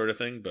attention to that sort of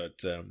thing.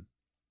 But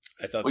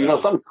I thought,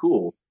 something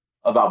cool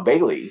about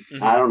Bailey.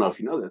 Mm-hmm. I don't know if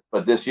you know this,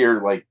 but this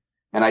year,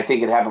 and I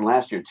think it happened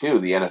last year too,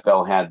 the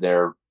NFL had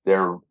their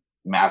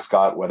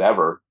mascot,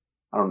 whatever.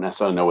 I don't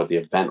necessarily know what the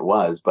event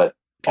was, but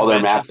all their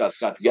mascots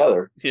got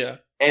together. Yeah.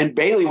 And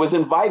Bailey was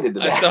invited to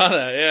that. I saw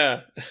that,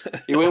 yeah.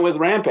 He went with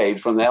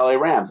Rampage from the LA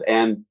Rams.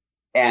 And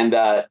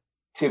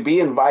to be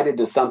invited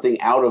to something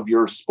out of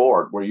your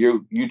sport where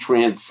you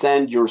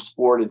transcend your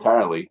sport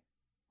entirely,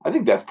 I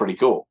think that's pretty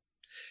cool.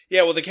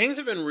 Yeah, well, the Kings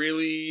have been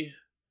really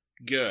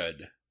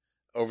good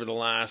over the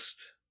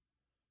last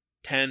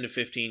 10 to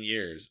 15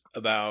 years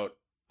about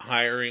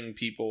hiring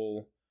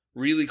people,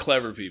 really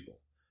clever people,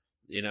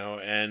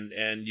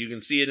 and you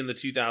can see it in the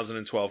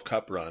 2012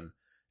 Cup run.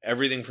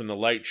 Everything from the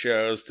light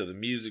shows to the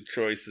music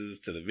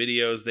choices to the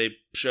videos they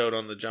showed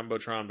on the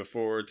Jumbotron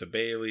before, to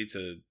Bailey,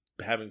 to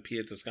having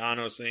Pia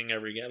Toscano sing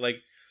every game.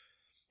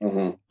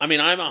 I mean,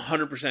 I'm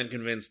 100%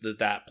 convinced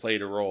that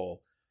played a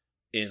role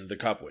in the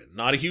Cup win.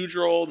 Not a huge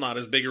role, not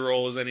as big a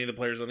role as any of the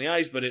players on the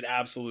ice, but it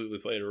absolutely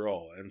played a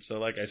role. And so,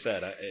 like I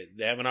said,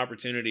 they have an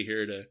opportunity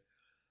here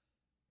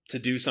to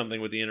do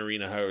something with the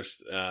in-arena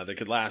host that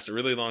could last a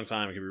really long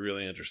time. It could be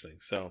really interesting.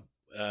 So,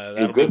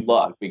 and good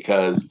luck,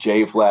 because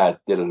Jay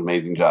Flats did an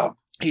amazing job.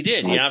 He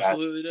did. He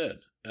absolutely did.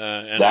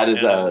 And that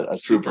is a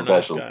true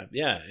professional. Nice guy.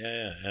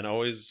 Yeah. And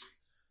always,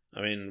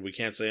 I mean, we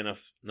can't say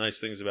enough nice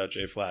things about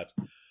Jay Flats.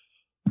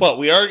 But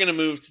we are going to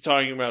move to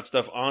talking about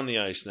stuff on the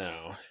ice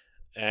now.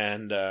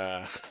 And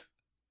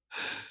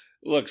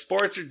look,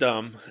 sports are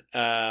dumb,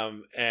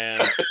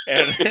 and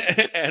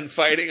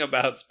fighting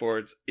about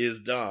sports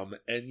is dumb,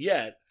 and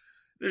yet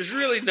there's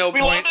really no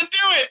point. We want to do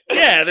it.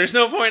 Yeah, there's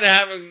no point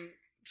having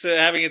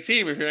a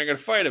team if you're not going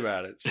to fight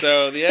about it.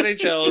 So the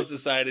NHL has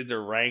decided to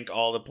rank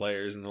all the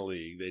players in the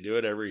league. They do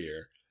it every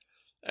year,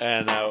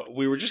 and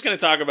we were just going to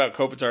talk about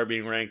Kopitar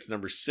being ranked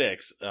number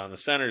 6 on the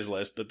centers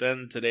list, but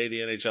then today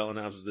the NHL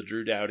announces that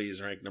Drew Doughty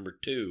is ranked number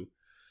 2.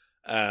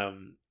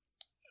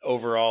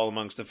 overall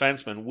amongst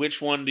defensemen.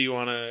 Which one do you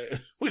want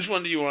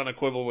to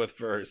quibble with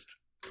first?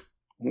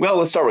 Well,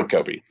 let's start with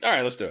Kobe. All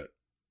right, let's do it.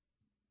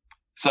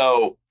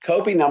 So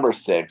Kobe number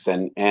 6,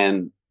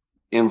 and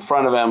in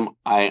front of him,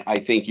 I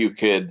think you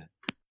could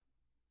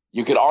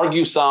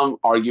argue some,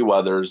 argue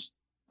others.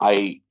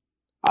 I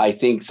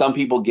think some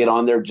people get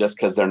on there just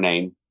because their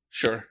name.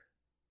 Sure.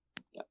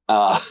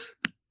 I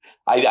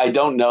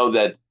don't know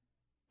that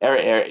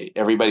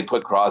everybody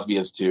put Crosby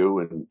as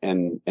 2,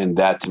 and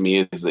that to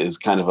me is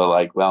kind of a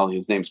like, well,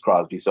 his name's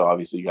Crosby, so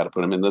obviously you got to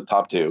put him in the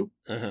top 2.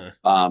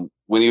 Uh-huh.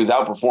 When he was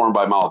outperformed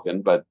by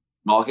Malkin, but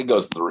Malkin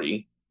goes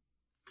 3,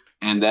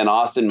 and then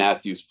Austin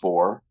Matthews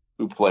 4,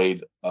 who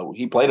played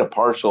he played a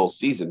partial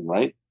season,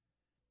 right? It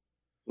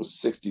was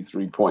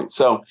 63 points,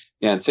 so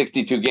yeah,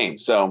 62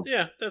 games. So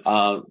yeah, that's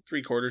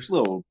 3/4,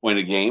 little point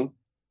a game.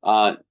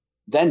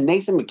 Then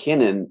Nathan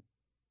McKinnon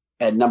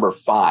at number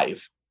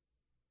 5.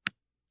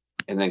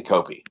 And then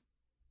Kobe.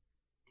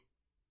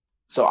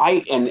 So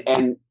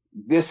and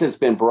this has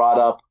been brought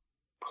up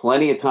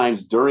plenty of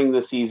times during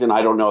the season.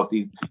 I don't know if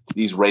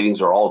these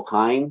ratings are all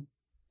time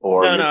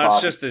or no,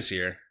 it's just this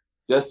year,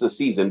 just the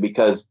season.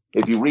 Because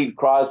if you read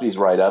Crosby's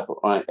write up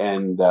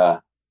and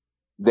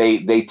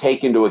they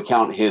take into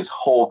account his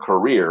whole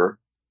career,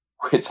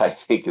 which I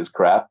think is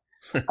crap.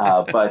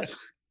 But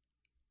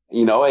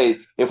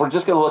if we're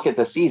just going to look at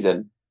the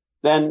season,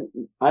 then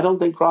I don't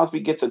think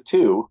Crosby gets a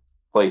 2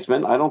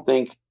 placement. I don't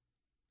think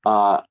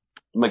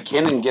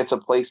McKinnon gets a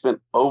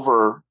placement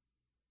over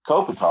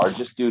Kopitar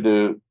just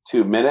due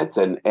to minutes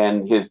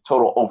and his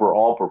total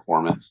overall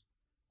performance.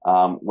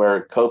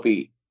 Where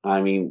Kopi,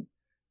 I mean,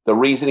 the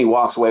reason he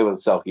walks away with a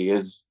Selke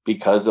is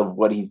because of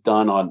what he's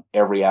done on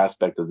every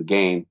aspect of the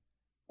game,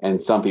 and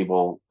some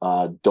people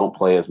don't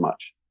play as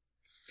much.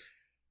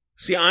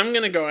 See, I'm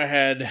going to go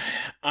ahead.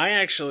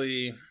 I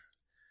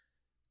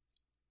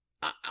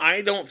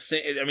don't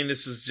think. I mean,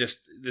 this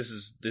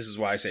is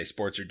why I say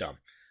sports are dumb.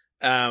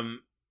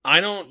 I'm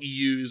not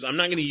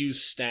going to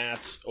use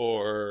stats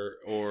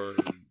or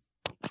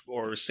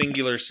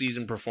singular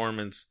season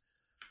performance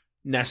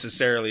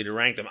necessarily to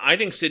rank them. I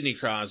think Sidney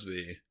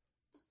Crosby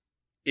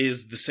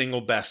is the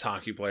single best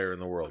hockey player in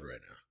the world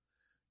right now.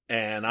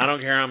 And I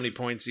don't care how many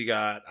points he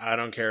got. I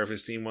don't care if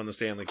his team won the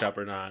Stanley Cup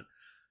or not.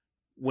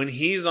 When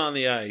he's on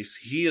the ice,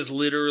 he is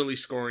literally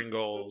scoring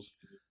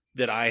goals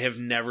that I have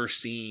never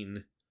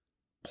seen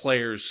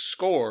players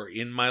score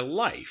in my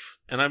life.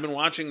 And I've been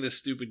watching this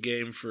stupid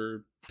game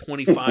for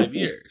 25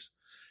 years.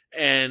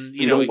 And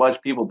you don't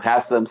watch people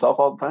pass themselves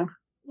all the time?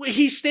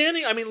 He's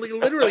standing, I mean,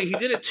 literally, he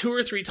did it 2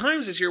 or 3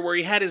 times this year where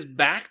he had his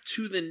back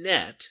to the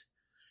net,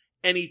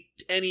 and he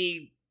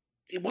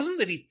it wasn't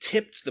that he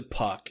tipped the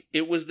puck,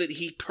 it was that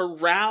he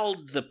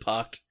corralled the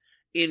puck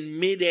in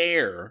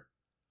midair.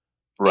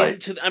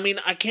 Right. I mean,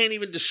 I can't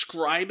even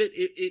describe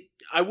it.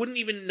 I wouldn't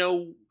even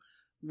know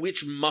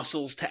which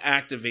muscles to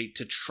activate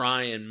to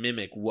try and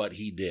mimic what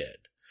he did.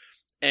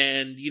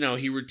 And, he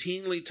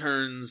routinely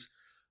turns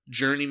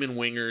journeyman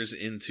wingers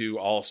into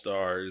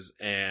all-stars,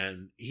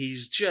 and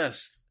he's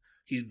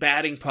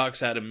batting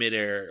pucks out of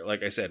midair,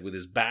 like I said, with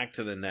his back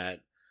to the net.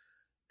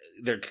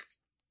 Their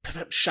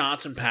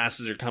shots and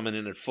passes are coming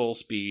in at full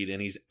speed,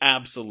 and he's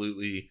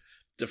absolutely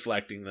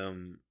deflecting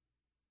them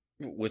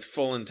with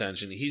full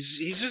intention. He's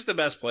just the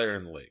best player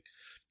in the league.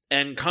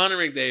 And Connor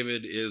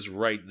McDavid is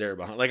right there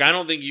behind. Like, I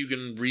don't think you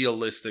can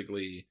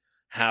realistically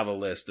have a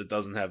list that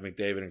doesn't have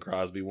McDavid and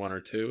Crosby 1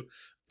 or 2.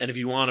 And if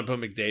you want to put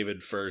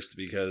McDavid first,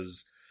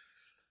 because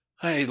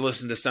I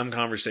listened to some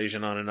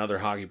conversation on another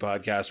hockey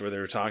podcast where they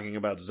were talking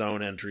about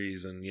zone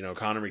entries, and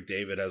Connor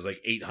McDavid has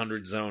like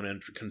 800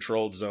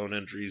 controlled zone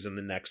entries, and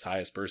the next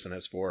highest person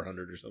has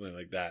 400 or something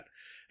like that.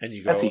 And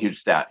you go, that's a huge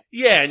stat.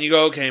 Yeah, and you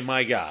go, okay,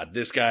 my God,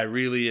 this guy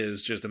really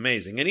is just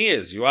amazing, and he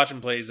is. You watch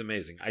him play, he's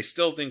amazing. I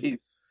still think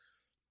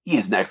he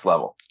is next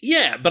level.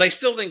 Yeah, but I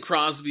still think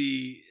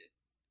Crosby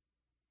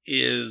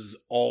is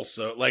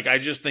also, like, I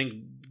just think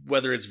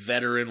whether it's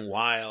veteran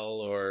wile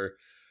or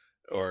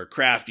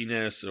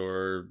craftiness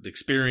or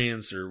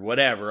experience or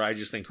whatever, I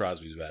just think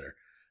Crosby's better.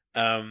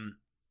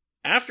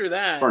 After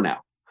that, for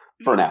now,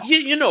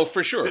 yeah,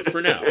 for sure,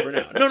 for now.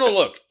 No,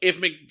 look, if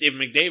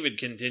McDavid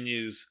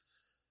continues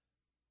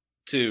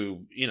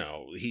to,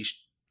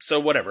 so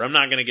whatever. I'm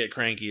not going to get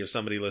cranky if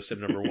somebody lists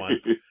him number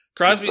 1.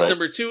 Crosby's right.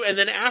 Number 2, and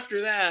then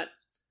after that,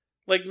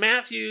 like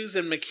Matthews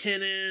and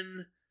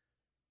McKinnon.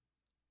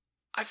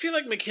 I feel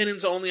like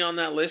McKinnon's only on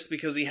that list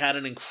because he had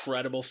an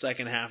incredible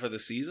second half of the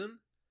season.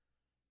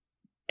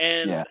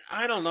 And yeah.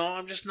 I don't know.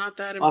 I'm just not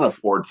that on a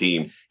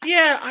 14.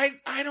 Yeah,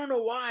 I don't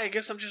know why. I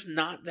guess I'm just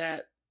not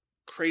that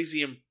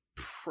crazy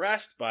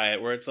impressed by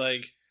it. Where it's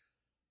like,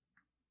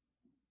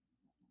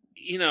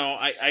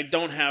 I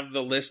don't have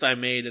the list I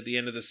made at the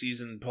end of the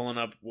season pulling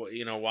up,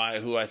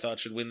 who I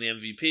thought should win the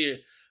MVP.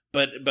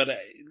 But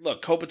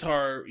look,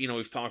 Kopitar,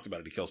 we've talked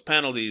about it. He kills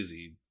penalties.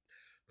 He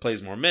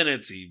plays more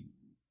minutes. He,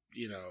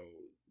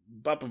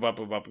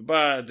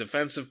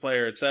 defensive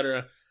player,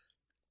 etc.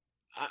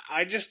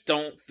 I just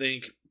don't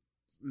think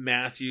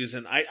Matthews,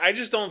 and I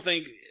just don't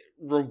think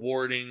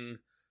rewarding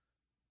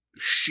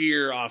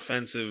sheer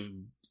offensive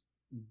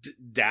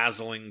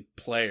dazzling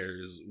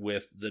players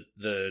with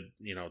the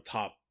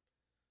top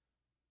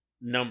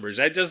numbers.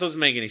 That just doesn't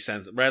make any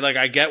sense, right? Like,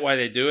 I get why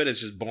they do it.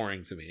 It's just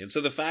boring to me. And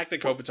so the fact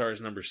that Kopitar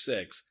is number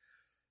 6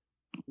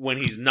 when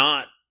he's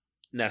not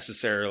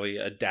necessarily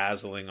a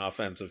dazzling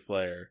offensive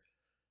player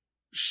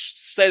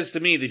says to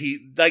me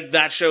that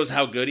that shows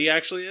how good he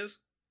actually is.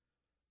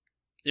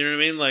 You know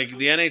what I mean? Like,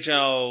 the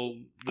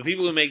NHL, the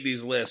people who make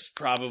these lists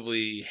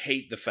probably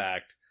hate the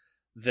fact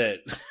that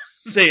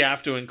they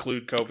have to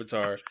include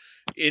Kopitar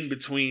in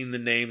between the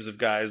names of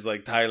guys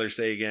like Tyler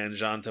Seguin,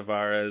 Jean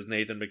Tavares,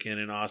 Nathan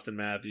McKinnon, Austin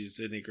Matthews,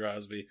 Sidney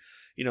Crosby.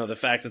 The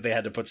fact that they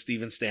had to put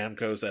Steven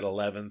Stamkos at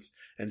 11th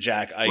and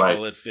Jack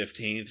Eichel at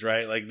 15th,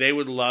 right? Like, they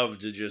would love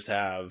to just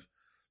have,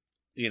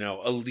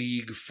 a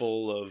league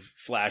full of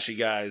flashy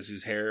guys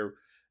whose hair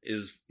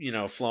is,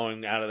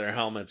 flowing out of their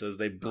helmets as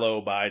they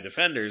blow by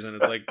defenders. And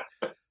it's like,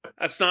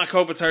 that's not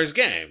Kopitar's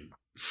game,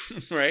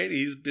 right?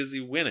 He's busy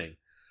winning.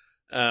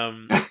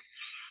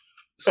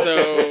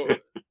 So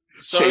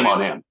shame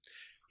on him.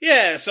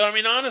 Yeah. So,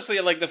 honestly,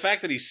 like, the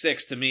fact that he's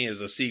 6 to me is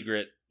a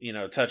secret,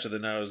 touch of the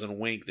nose and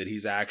wink that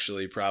he's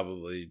actually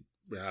probably,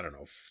 I don't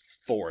know,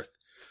 4th.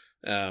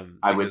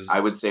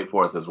 I would say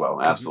 4th as well.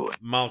 Absolutely.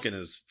 Malkin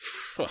is,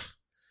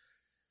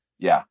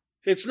 yeah.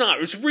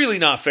 It's really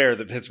not fair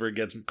that Pittsburgh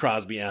gets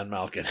Crosby and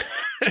Malkin.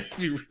 If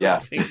you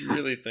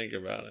really think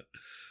about it.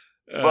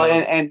 Well,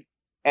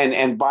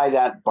 and by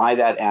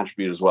that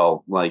attribute as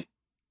well, like,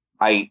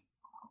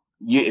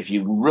 if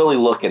you really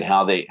look at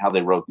how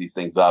they wrote these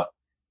things up,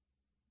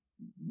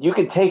 you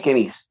can take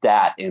any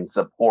stat and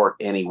support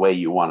any way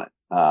you want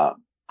to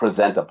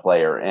present a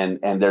player,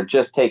 and they're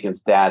just taking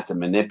stats and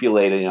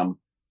manipulating them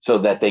so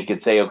that they could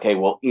say, okay,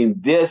 well, in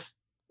this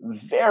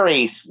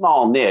very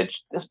small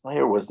niche, this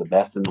player was the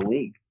best in the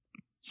league.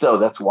 So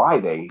that's why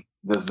they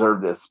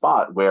deserve this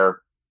spot, where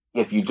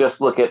if you just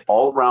look at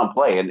all around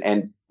play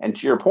and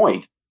to your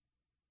point,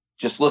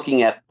 just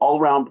looking at all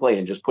around play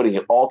and just putting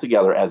it all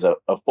together as a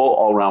full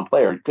all around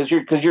player, because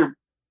you're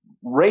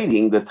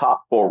rating the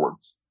top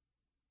forwards.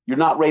 You're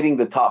not rating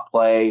the top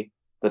play,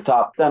 the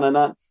top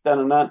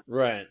dun-dun-dun.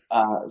 Right.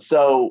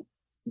 So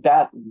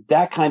that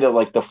kind of,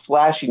 like, the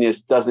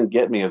flashiness doesn't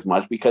get me as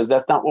much, because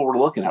that's not what we're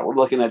looking at. We're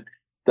looking at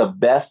the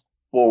best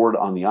forward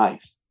on the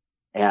ice.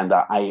 And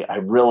I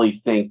really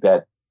think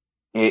that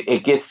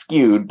it gets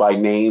skewed by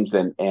names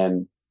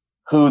and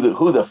who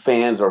the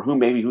fans, or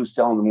who's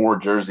selling more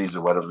jerseys,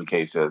 or whatever the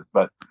case is.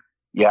 But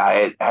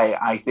yeah,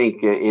 I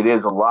think it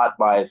is a lot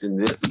biased in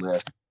this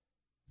list.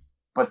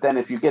 But then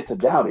if you get to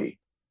Doughty,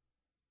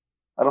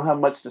 I don't have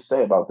much to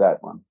say about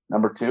that one.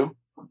 Number 2.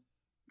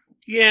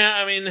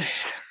 Yeah,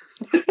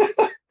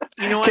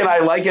 Can I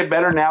like it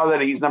better now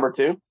that he's number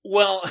 2?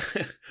 Well,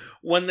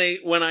 when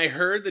I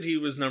heard that he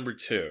was number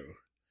 2,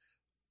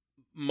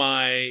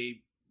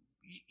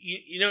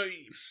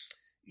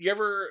 you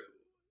ever,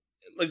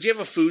 like, do you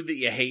have a food that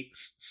you hate?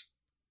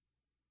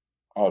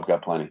 Oh, I've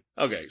got plenty.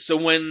 Okay, so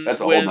when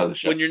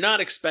you're not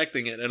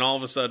expecting it and all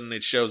of a sudden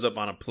it shows up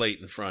on a plate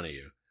in front of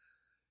you,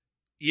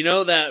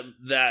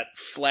 that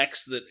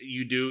flex that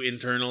you do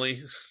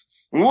internally?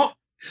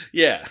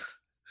 Yeah.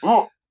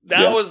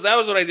 That was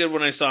what I did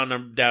when I saw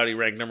Doughty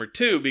ranked number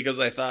 2, because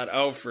I thought,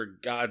 oh, for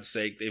God's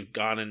sake, they've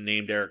gone and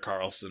named Erik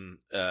Karlsson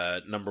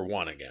number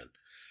 1 again.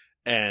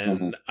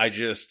 And I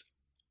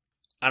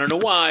don't know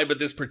why, but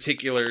this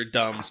particular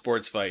dumb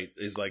sports fight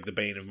is like the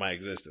bane of my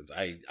existence.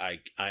 I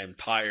am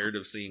tired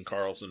of seeing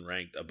Karlsson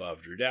ranked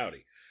above Drew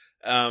Doughty.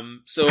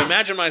 So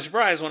imagine my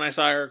surprise when I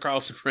saw Erik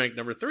Karlsson ranked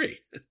number 3.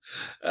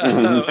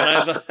 And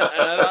I thought,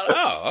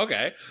 oh,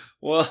 okay.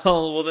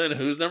 Well, then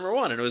who's number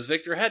 1? And it was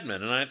Victor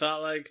Hedman. And I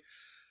thought, like,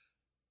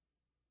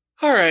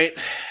 all right,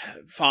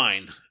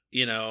 fine.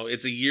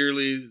 It's a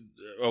yearly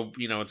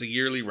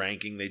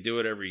ranking. They do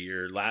it every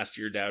year. Last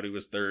year, Doughty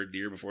was 3rd. The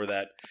year before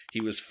that, he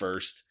was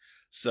 1st.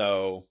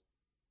 So,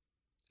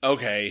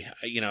 okay,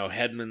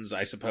 Hedman's,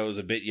 I suppose,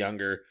 a bit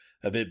younger,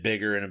 a bit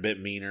bigger, and a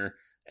bit meaner.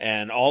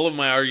 And all of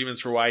my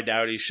arguments for why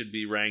Doughty should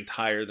be ranked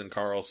higher than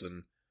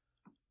Karlsson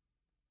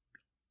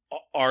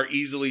are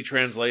easily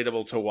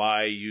translatable to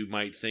why you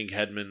might think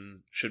Hedman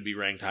should be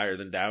ranked higher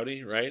than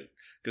Doughty, right?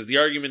 Because the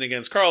argument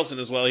against Karlsson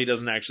is, well, he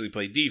doesn't actually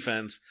play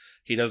defense.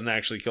 He doesn't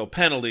actually kill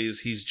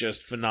penalties. He's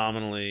just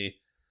phenomenally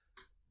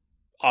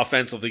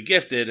offensively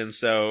gifted. And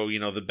so,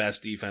 the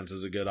best defense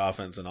is a good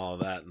offense and all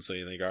of that. And so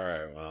you think, all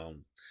right, well,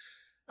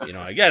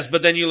 I guess.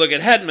 But then you look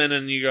at Hedman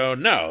and you go,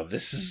 no,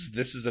 this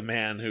is a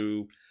man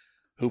who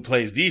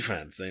plays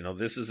defense.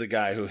 This is a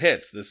guy who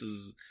hits. This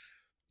is,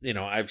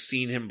 I've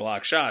seen him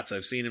block shots.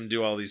 I've seen him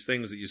do all these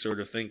things that you sort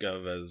of think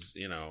of as,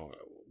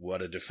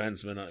 what a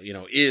defenseman,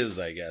 is,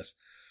 I guess.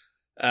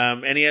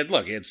 And he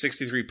had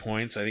 63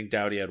 points. I think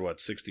Doughty had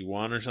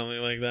 61 or something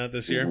like that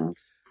this year.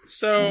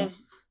 So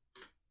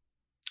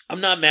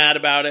I'm not mad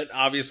about it.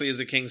 Obviously, as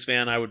a Kings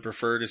fan, I would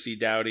prefer to see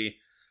Doughty.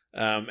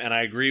 And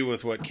I agree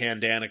with what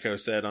Ken Danico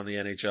said on the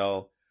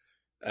NHL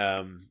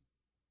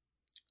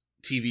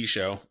TV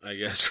show, I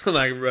guess, for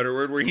lack of a better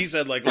word, where he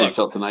said, like, look,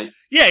 Until tonight.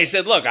 yeah, he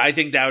said, look, I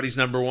think Doughty's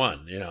number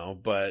one,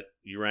 but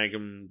you rank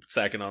him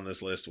second on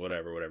this list,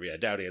 whatever. Yeah,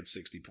 Doughty had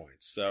 60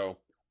 points. So,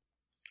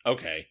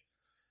 okay,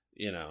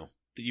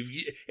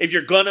 if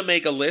you're gonna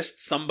make a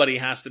list, somebody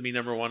has to be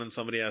number one and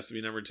somebody has to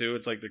be number two.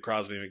 It's like the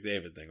Crosby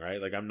McDavid thing,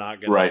 right? Like, I'm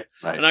not gonna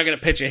I'm not gonna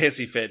pitch a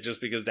hissy fit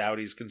just because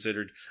Doughty's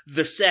considered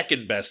the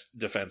second best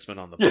defenseman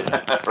on the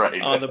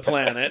planet. On the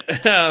planet.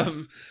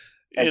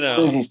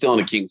 He's still in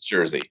a Kings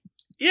jersey.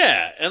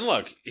 Yeah, and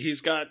look, he's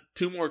got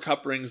 2 more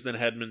cup rings than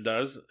Hedman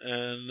does,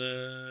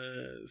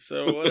 and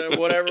so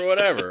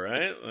whatever,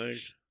 right? Like,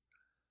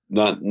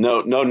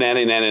 no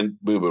nanny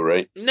boo boo,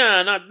 right?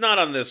 Nah, not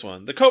on this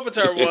one. The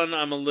Kopitar one,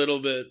 I'm a little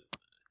bit,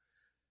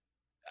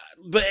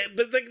 but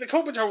the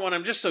Kopitar one,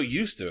 I'm just so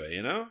used to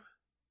it,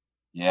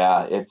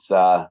 Yeah, it's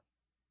I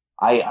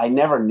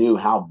never knew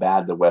how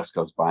bad the West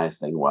Coast bias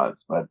thing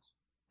was, but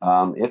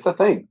it's a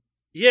thing.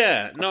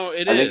 Yeah, no,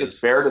 it is. I think it's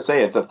fair to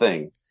say it's a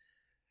thing.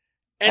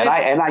 And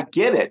I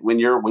get it when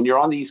you're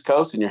on the East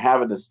Coast and you're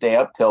having to stay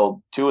up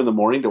till 2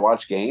 a.m. to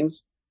watch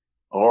games,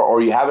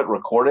 or you have it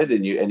recorded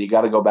and you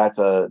got to go back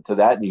to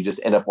that and you just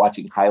end up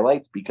watching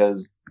highlights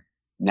because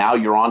now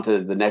you're on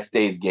to the next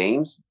day's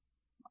games.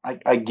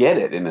 I get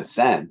it in a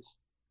sense,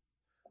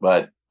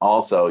 but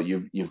also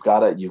you've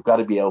got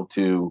to be able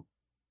to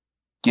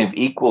give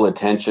equal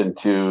attention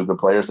to the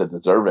players that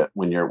deserve it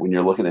when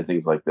you're looking at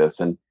things like this,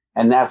 and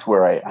that's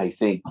where I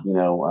think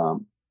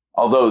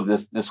although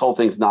this whole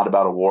thing's not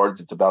about awards,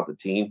 it's about the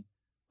team,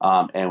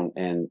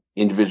 and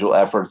individual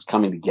efforts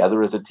coming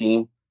together as a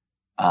team.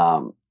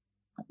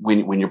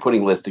 When you're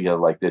putting lists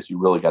together like this, you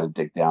really got to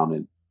dig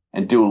down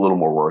and do a little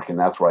more work. And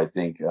that's where I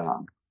think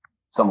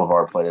some of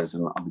our players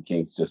on the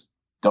Kings just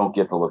don't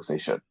get the looks they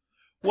should.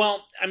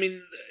 Well, I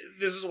mean,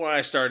 this is why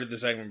I started the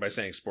segment by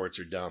saying sports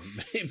are dumb,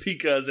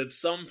 because at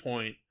some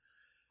point,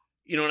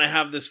 and I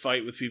have this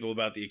fight with people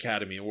about the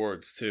Academy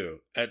Awards too.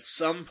 At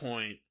some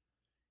point,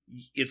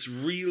 it's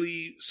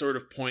really sort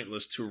of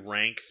pointless to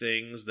rank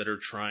things that are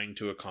trying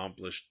to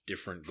accomplish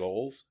different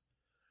goals.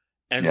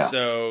 And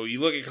so you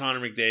look at Connor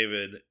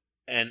McDavid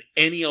and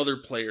any other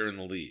player in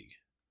the league,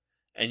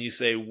 and you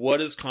say,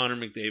 what is Connor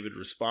McDavid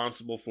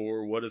responsible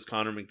for? What is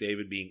Connor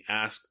McDavid being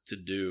asked to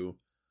do?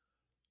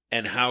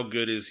 And how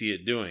good is he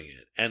at doing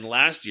it? And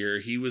last year,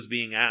 he was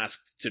being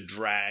asked to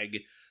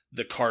drag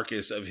the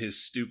carcass of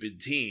his stupid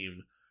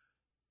team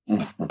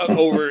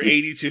over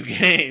 82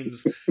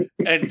 games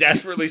and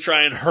desperately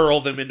try and hurl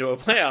them into a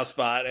playoff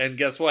spot. And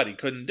guess what? He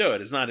couldn't do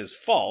it. It's not his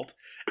fault.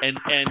 And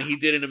he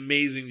did an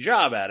amazing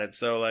job at it.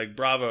 So, like,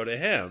 bravo to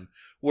him.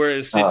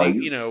 Whereas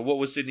Sidney, what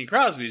was Sidney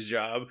Crosby's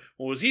job?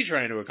 What was he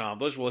trying to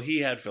accomplish? Well, he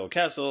had Phil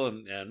Kessel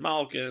and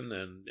Malkin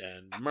and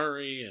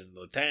Murray and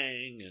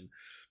Letang and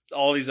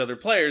all these other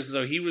players.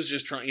 So he was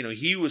just trying,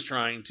 he was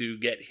trying to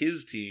get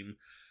his team,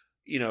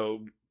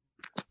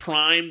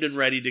 primed and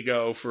ready to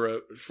go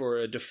for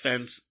a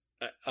defense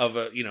of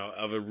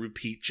a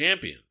repeat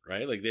champion,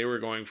 right? Like, they were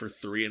going for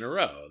 3 in a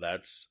row.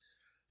 That's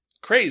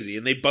crazy.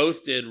 And they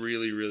both did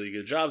really, really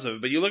good jobs of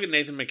it. But you look at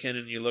Nathan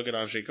McKinnon, you look at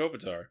Anze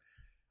Kopitar,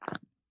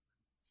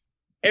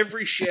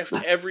 every shift,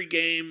 every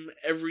game,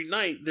 every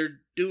night, they're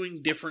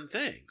doing different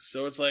things.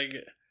 So it's like,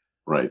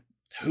 right.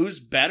 Who's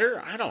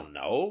better? I don't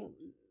know.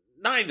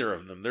 Neither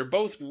of them. They're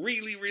both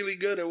really, really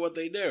good at what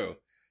they do.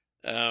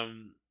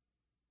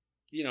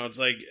 It's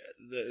like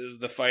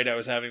the fight I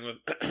was having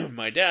with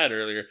my dad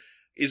earlier.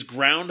 Is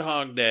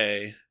Groundhog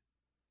Day...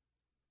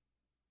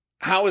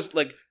 How is,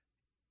 like...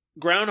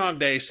 Groundhog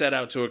Day set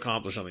out to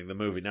accomplish something, the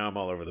movie. Now I'm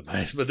all over the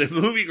place. But the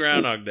movie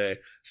Groundhog Day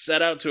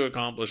set out to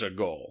accomplish a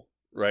goal,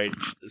 right?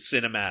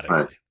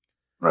 Cinematically.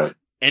 Right.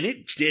 And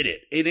it did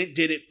it. And it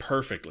did it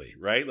perfectly,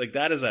 right? Like,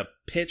 that is a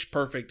pitch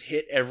perfect,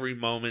 hit every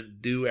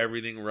moment, do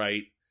everything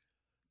right.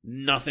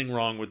 Nothing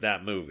wrong with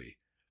that movie.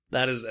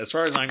 That is, as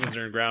far as I'm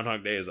concerned,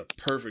 Groundhog Day is a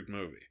perfect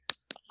movie.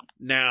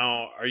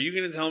 Now, are you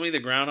going to tell me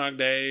that Groundhog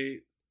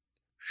Day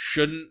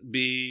shouldn't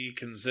be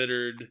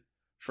considered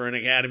for an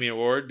Academy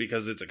Award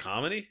because it's a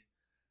comedy?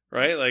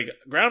 Right? Like,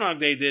 Groundhog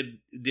Day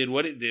did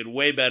what it did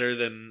way better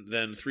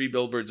than 3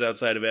 Billboards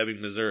Outside of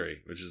Ebbing,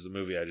 Missouri, which is the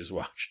movie I just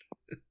watched.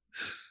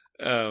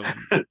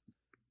 But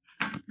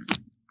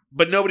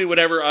nobody would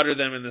ever utter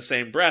them in the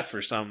same breath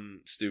for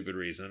some stupid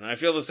reason. I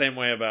feel the same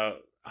way about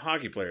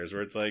hockey players,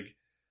 where it's like,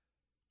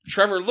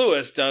 Trevor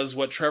Lewis does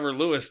what Trevor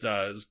Lewis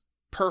does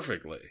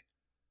perfectly.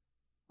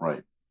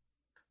 Right.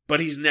 But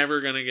he's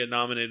never going to get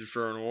nominated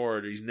for an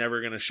award. He's never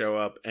going to show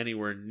up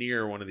anywhere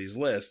near one of these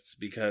lists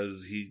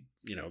because he's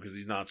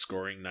not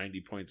scoring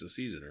 90 points a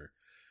season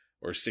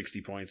or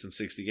 60 points in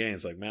 60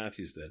 games like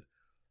Matthews did.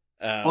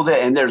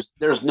 And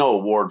there's no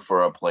award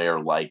for a player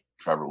like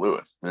Trevor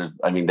Lewis.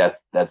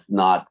 That's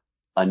not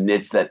a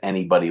niche that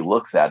anybody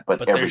looks at,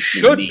 but every there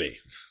should be.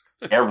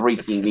 Every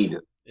team needs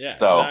it. Yeah,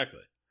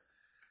 exactly.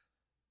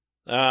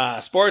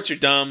 Sports are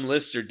dumb,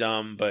 lists are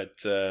dumb, but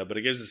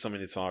it gives us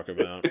something to talk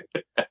about.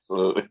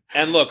 Absolutely.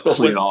 And look,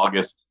 especially in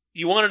August.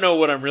 You want to know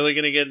what I'm really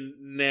going to get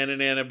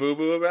nana boo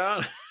boo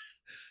about?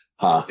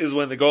 Huh? Is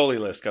when the goalie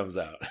list comes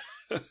out.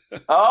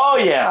 Oh,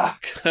 yeah.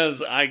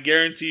 Because I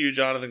guarantee you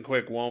Jonathan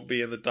Quick won't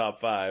be in the top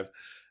 5,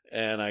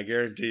 and I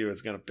guarantee you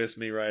it's going to piss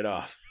me right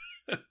off.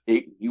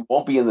 You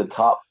won't be in the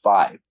top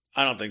 5.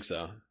 I don't think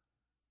so.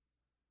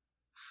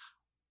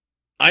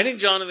 I think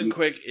Jonathan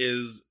Quick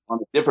is... On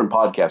a different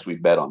podcast, we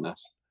bet on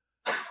this.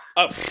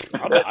 Oh,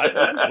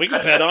 we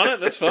can bet on it.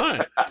 That's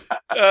fine.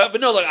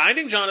 But no, look, I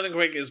think Jonathan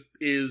Quick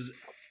is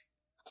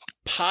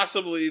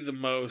possibly the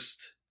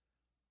most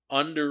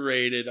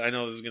underrated. I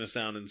know this is going to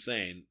sound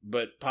insane,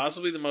 but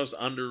possibly the most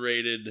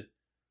underrated.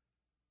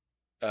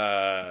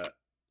 I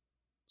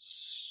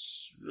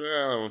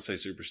won't say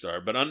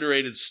superstar, but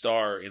underrated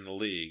star in the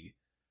league.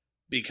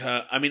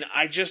 Because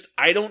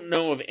I don't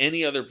know of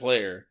any other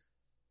player.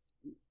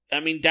 I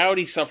mean,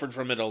 Doughty suffered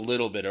from it a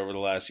little bit over the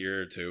last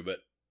year or two, but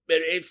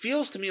it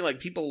feels to me like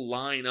people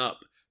line up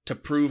to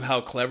prove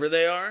how clever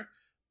they are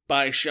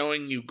by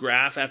showing you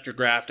graph after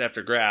graph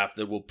after graph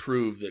that will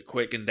prove that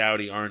Quick and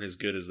Doughty aren't as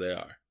good as they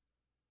are.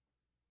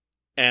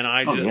 And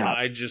I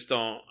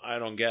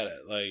don't get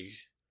it. Like,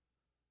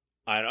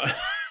 I don't,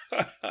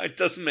 it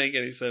doesn't make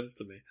any sense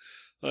to me.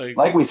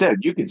 Like we said,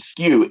 you could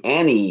skew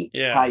any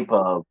type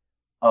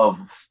of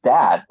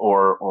stat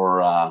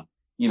or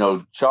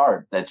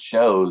chart that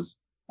shows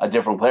a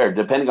different player,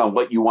 depending on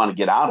what you want to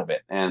get out of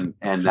it. And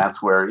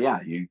that's where,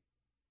 you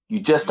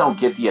just don't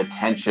get the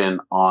attention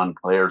on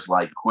players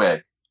like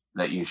Quick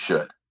that you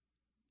should.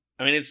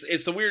 I mean,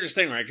 it's the weirdest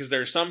thing, right? Because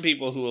there are some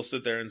people who will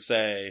sit there and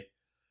say,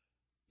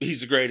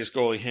 he's the greatest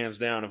goalie, hands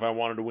down. If I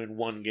wanted to win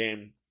one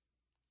game,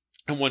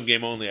 and one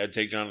game only, I'd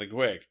take Jonathan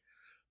Quick.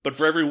 But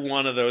for every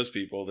one of those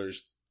people,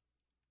 there's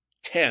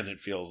 10, it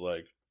feels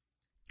like,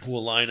 who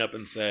will line up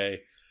and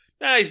say,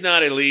 he's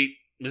not elite.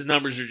 His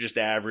numbers are just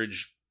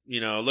average.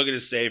 Look at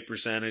his save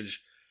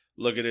percentage.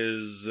 Look at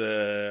his,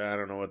 I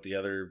don't know what the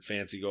other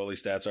fancy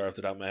goalie stats are off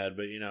the top of my head,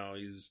 but,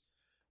 he's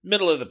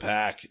middle of the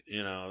pack.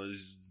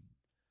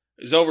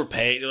 He's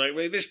overpaid.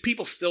 Like, there's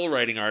people still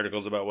writing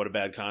articles about what a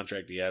bad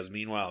contract he has.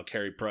 Meanwhile,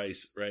 Carey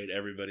Price, right,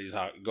 everybody's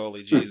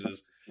goalie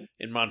Jesus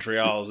in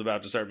Montreal is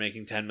about to start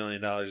making $10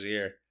 million a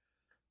year.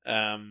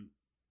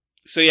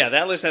 So,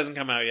 that list hasn't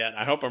come out yet.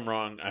 I hope I'm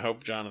wrong. I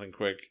hope Jonathan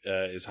Quick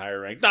is higher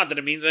ranked. Not that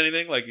it means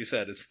anything. Like you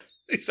said,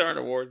 these aren't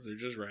awards. They're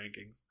just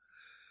rankings.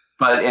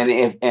 But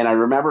and I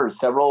remember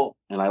several,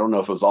 and I don't know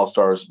if it was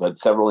All-Stars, but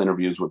several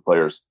interviews with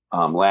players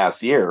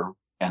last year,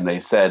 and they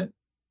said,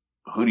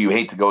 who do you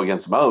hate to go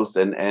against most?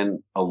 And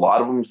a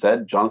lot of them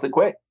said Jonathan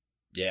Quick.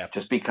 Yeah.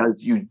 Just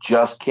because you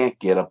just can't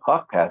get a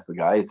puck past the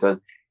guy.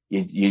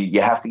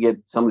 You have to get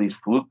some of these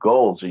fluke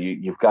goals, or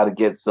you've got to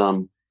get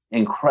some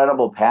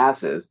incredible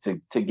passes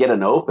to get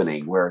an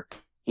opening where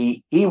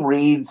he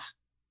reads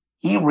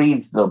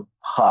the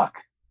puck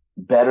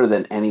better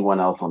than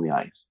anyone else on the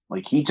ice.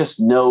 Like, he just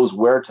knows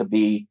where to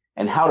be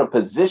and how to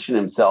position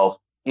himself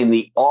in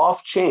the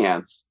off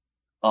chance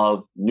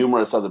of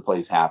numerous other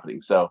plays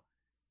happening. So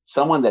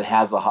someone that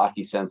has a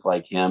hockey sense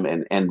like him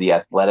and the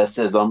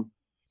athleticism,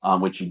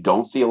 which you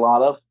don't see a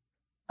lot of,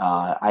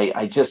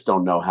 I just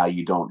don't know how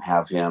you don't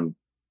have him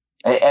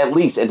at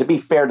least, and to be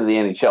fair to the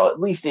NHL, at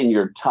least in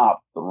your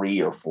top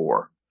 3 or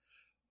 4.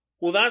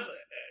 Well,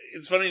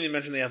 it's funny you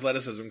mentioned the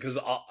athleticism, because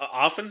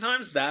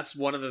oftentimes that's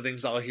one of the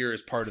things I'll hear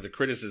as part of the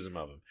criticism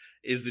of him,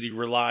 is that he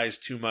relies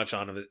too much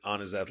on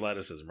his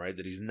athleticism, right?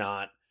 That he's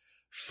not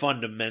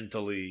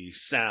fundamentally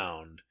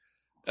sound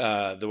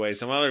the way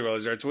some other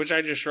goalies are, to which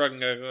I just shrug and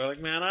go, like,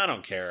 man, I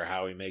don't care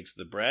how he makes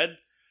the bread.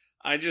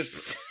 I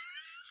just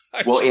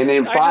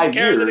in 5 years,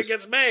 care that it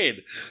gets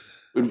made.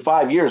 In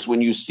 5 years,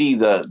 when you see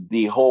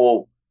the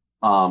whole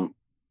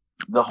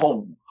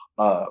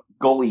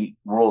goalie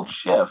world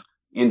shift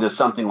into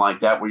something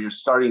like that, where you're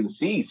starting to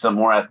see some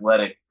more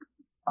athletic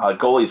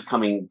goalies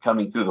coming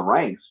through the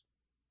ranks,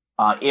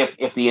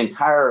 if the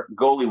entire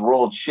goalie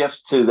world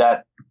shifts to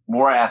that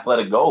more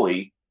athletic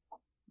goalie,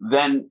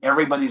 then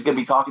everybody's going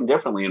to be talking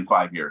differently in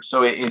 5 years.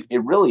 So it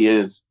really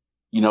is,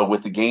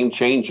 with the game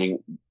changing,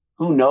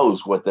 who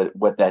knows what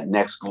that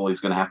next goalie is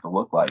going to have to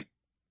look like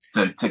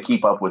to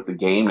keep up with the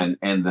game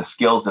and the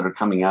skills that are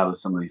coming out of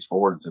some of these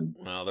forwards. And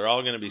well, they're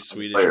all going to be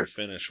Swedish and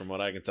Finnish, from what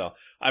I can tell.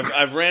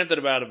 I've ranted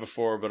about it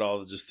before, but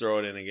I'll just throw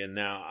it in again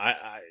now.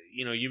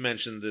 You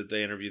mentioned that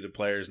they interviewed the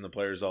players, and the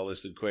players all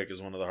listed Quick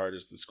as one of the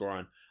hardest to score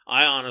on.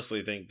 I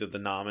honestly think that the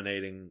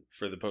nominating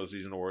for the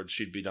postseason awards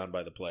should be done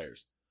by the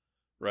players,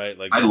 right?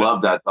 Like, I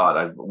love that thought.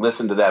 I've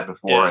listened to that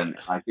before, and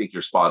I think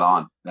you're spot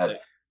on.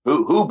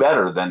 Who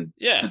better than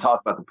to talk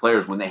about the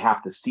players when they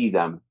have to see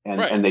them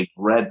and they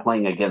dread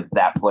playing against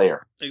that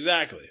player?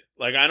 Exactly.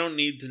 Like, I don't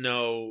need to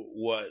know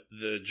what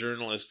the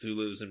journalist who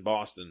lives in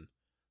Boston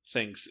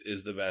thinks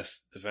is the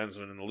best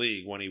defenseman in the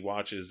league when he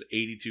watches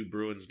 82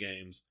 Bruins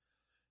games,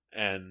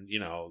 and,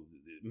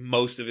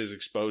 most of his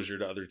exposure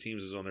to other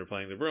teams is when they're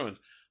playing the Bruins.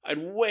 I'd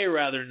way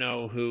rather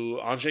know who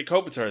Andrzej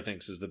Kopitar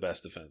thinks is the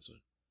best defenseman.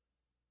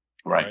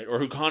 Right? Or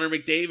who Connor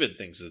McDavid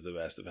thinks is the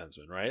best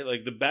defenseman, right?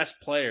 Like, the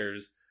best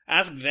players,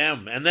 ask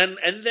them, and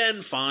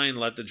then fine,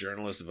 let the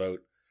journalists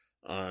vote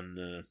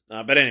on.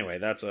 But anyway,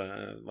 that's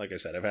like I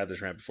said, I've had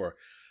this rant before.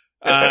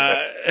 James,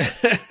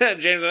 I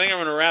think I'm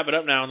going to wrap it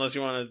up now, unless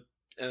you want to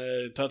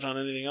touch on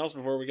anything else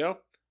before we go?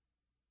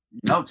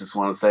 No, just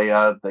want to say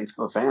thanks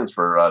to the fans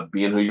for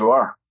being who you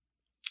are.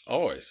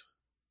 Always.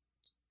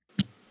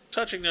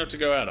 Touching note to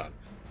go out on.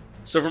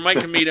 So for Mike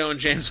Commito and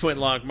James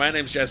Whitlock, my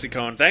name's Jesse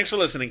Cohen. Thanks for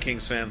listening,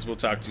 Kings fans. We'll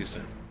talk to you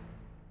soon.